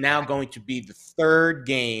this is now going to be the 3rd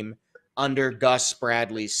game under Gus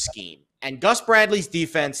Bradley's scheme, and Gus Bradley's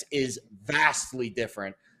defense is vastly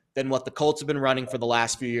different than what the Colts have been running for the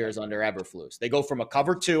last few years under Eberflus. They go from a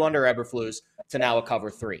cover 2 under Eberflus to now a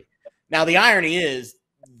cover 3. Now, the irony is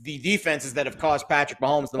the defenses that have caused Patrick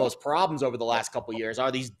Mahomes the most problems over the last couple of years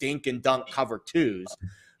are these dink and dunk cover 2s.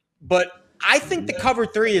 But I think the cover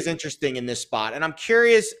 3 is interesting in this spot, and I'm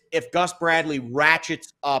curious if Gus Bradley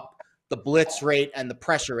ratchets up the blitz rate and the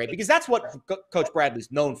pressure rate, because that's what Coach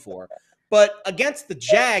Bradley's known for. But against the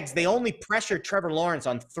Jags, they only pressured Trevor Lawrence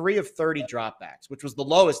on 3 of 30 dropbacks, which was the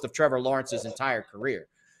lowest of Trevor Lawrence's entire career.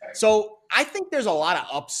 So I think there's a lot of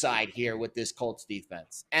upside here with this Colts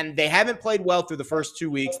defense. And they haven't played well through the first 2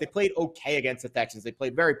 weeks. They played okay against the Texans. They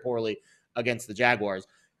played very poorly against the Jaguars.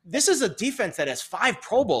 This is a defense that has 5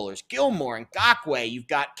 Pro Bowlers, Gilmore and Ngakoue. You've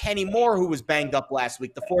got Kenny Moore, who was banged up last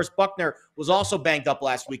week. DeForest Buckner was also banged up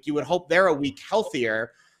last week. You would hope they're a week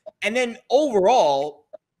healthier. And then overall,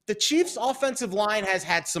 the Chiefs' offensive line has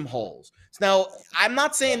had some holes. Now, I'm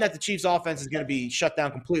not saying that the Chiefs' offense is going to be shut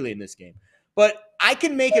down completely in this game, but I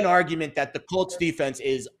can make an argument that the Colts' defense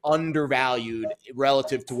is undervalued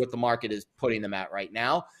relative to what the market is putting them at right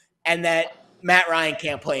now, and that Matt Ryan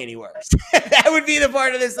can't play any worse. That would be the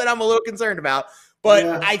part of this that I'm a little concerned about. But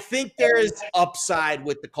I think there is upside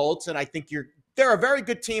with the Colts, and I think they're a very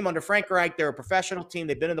good team under Frank Reich. They're a professional team.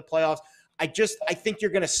 They've been in the playoffs. I think you're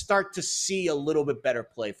going to start to see a little bit better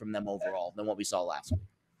play from them overall than what we saw last week.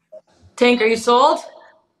 Tank, are you sold?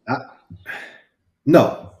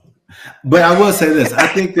 No. But I will say this. I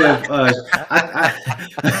think that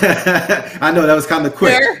I know that was kind of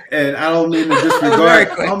quick, and I don't mean to disregard.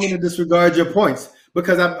 I don't mean to disregard your points.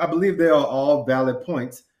 because I believe they are all valid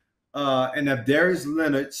points. And if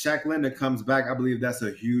Shaq Leonard comes back, I believe that's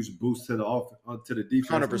a huge boost to the defense.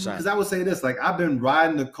 100%. Because I would say this, like I've been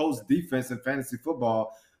riding the Colts defense in fantasy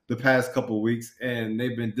football the past couple of weeks, and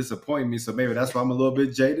they've been disappointing me. So maybe that's why I'm a little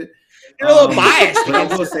bit jaded. You're a little biased. But I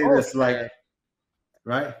will say this,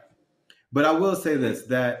 right? But I will say this,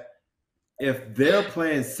 that if they're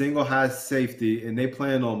playing single high safety and they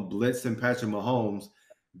plan on blitz and Patrick Mahomes,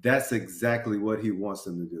 that's exactly what he wants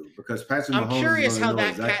them to do. Because Patrick Mahomes is going to know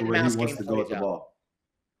exactly where he wants to go with the ball.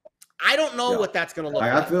 I don't know what that's going to look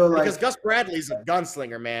like. I feel like because Gus Bradley's a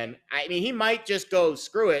gunslinger, man. I mean, he might just go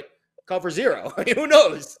screw it, cover zero. Who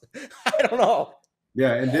knows? I don't know.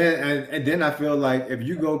 Yeah, and then I feel like if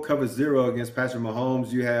you go cover zero against Patrick Mahomes,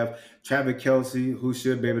 you have Travis Kelce, who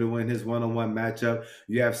should be able to win his one-on-one matchup.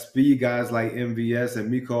 You have speed guys like MVS and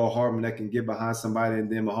Mecole Hardman that can get behind somebody, and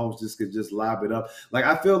then Mahomes could just lob it up. Like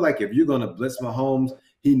I feel like if you're going to blitz Mahomes,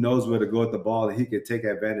 he knows where to go with the ball, and he can take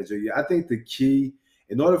advantage of you. I think the key,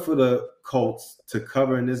 in order for the Colts to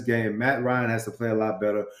cover in this game, Matt Ryan has to play a lot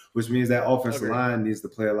better, which means that offensive line needs to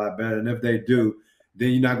play a lot better. And if they do,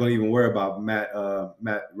 then you're not going to even worry about Matt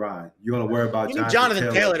Ryan. You're going to worry about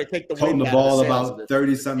Jonathan Taylor to take the toting the ball about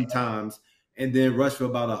 30-something times and then rush for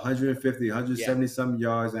about 150, 170-something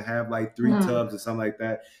yards and have like 3 tubs or something like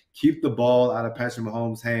that. Keep the ball out of Patrick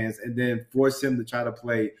Mahomes' hands and then force him to try to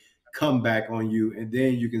play comeback on you. And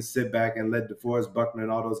then you can sit back and let DeForest Buckner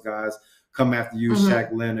and all those guys come after you,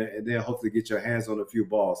 Shaq Leonard, and then hopefully get your hands on a few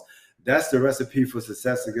balls. That's the recipe for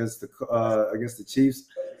success against the Chiefs.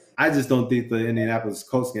 I just don't think the Indianapolis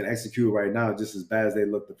Colts can execute right now just as bad as they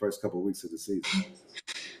looked the first couple of weeks of the season.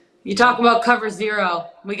 You talk about cover zero.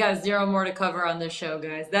 We got 0 more to cover on this show,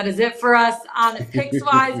 guys. That is it for us on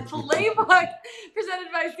Pickswise Playbook,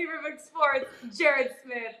 presented by Superbook Sports. Jared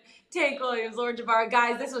Smith, Tank Williams, Lauren Jbara.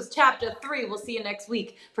 Guys, this was Chapter 3. We'll see you next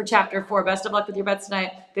week for Chapter 4. Best of luck with your bets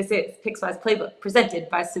tonight. This is Pickswise Playbook, presented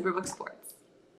by Superbook Sports.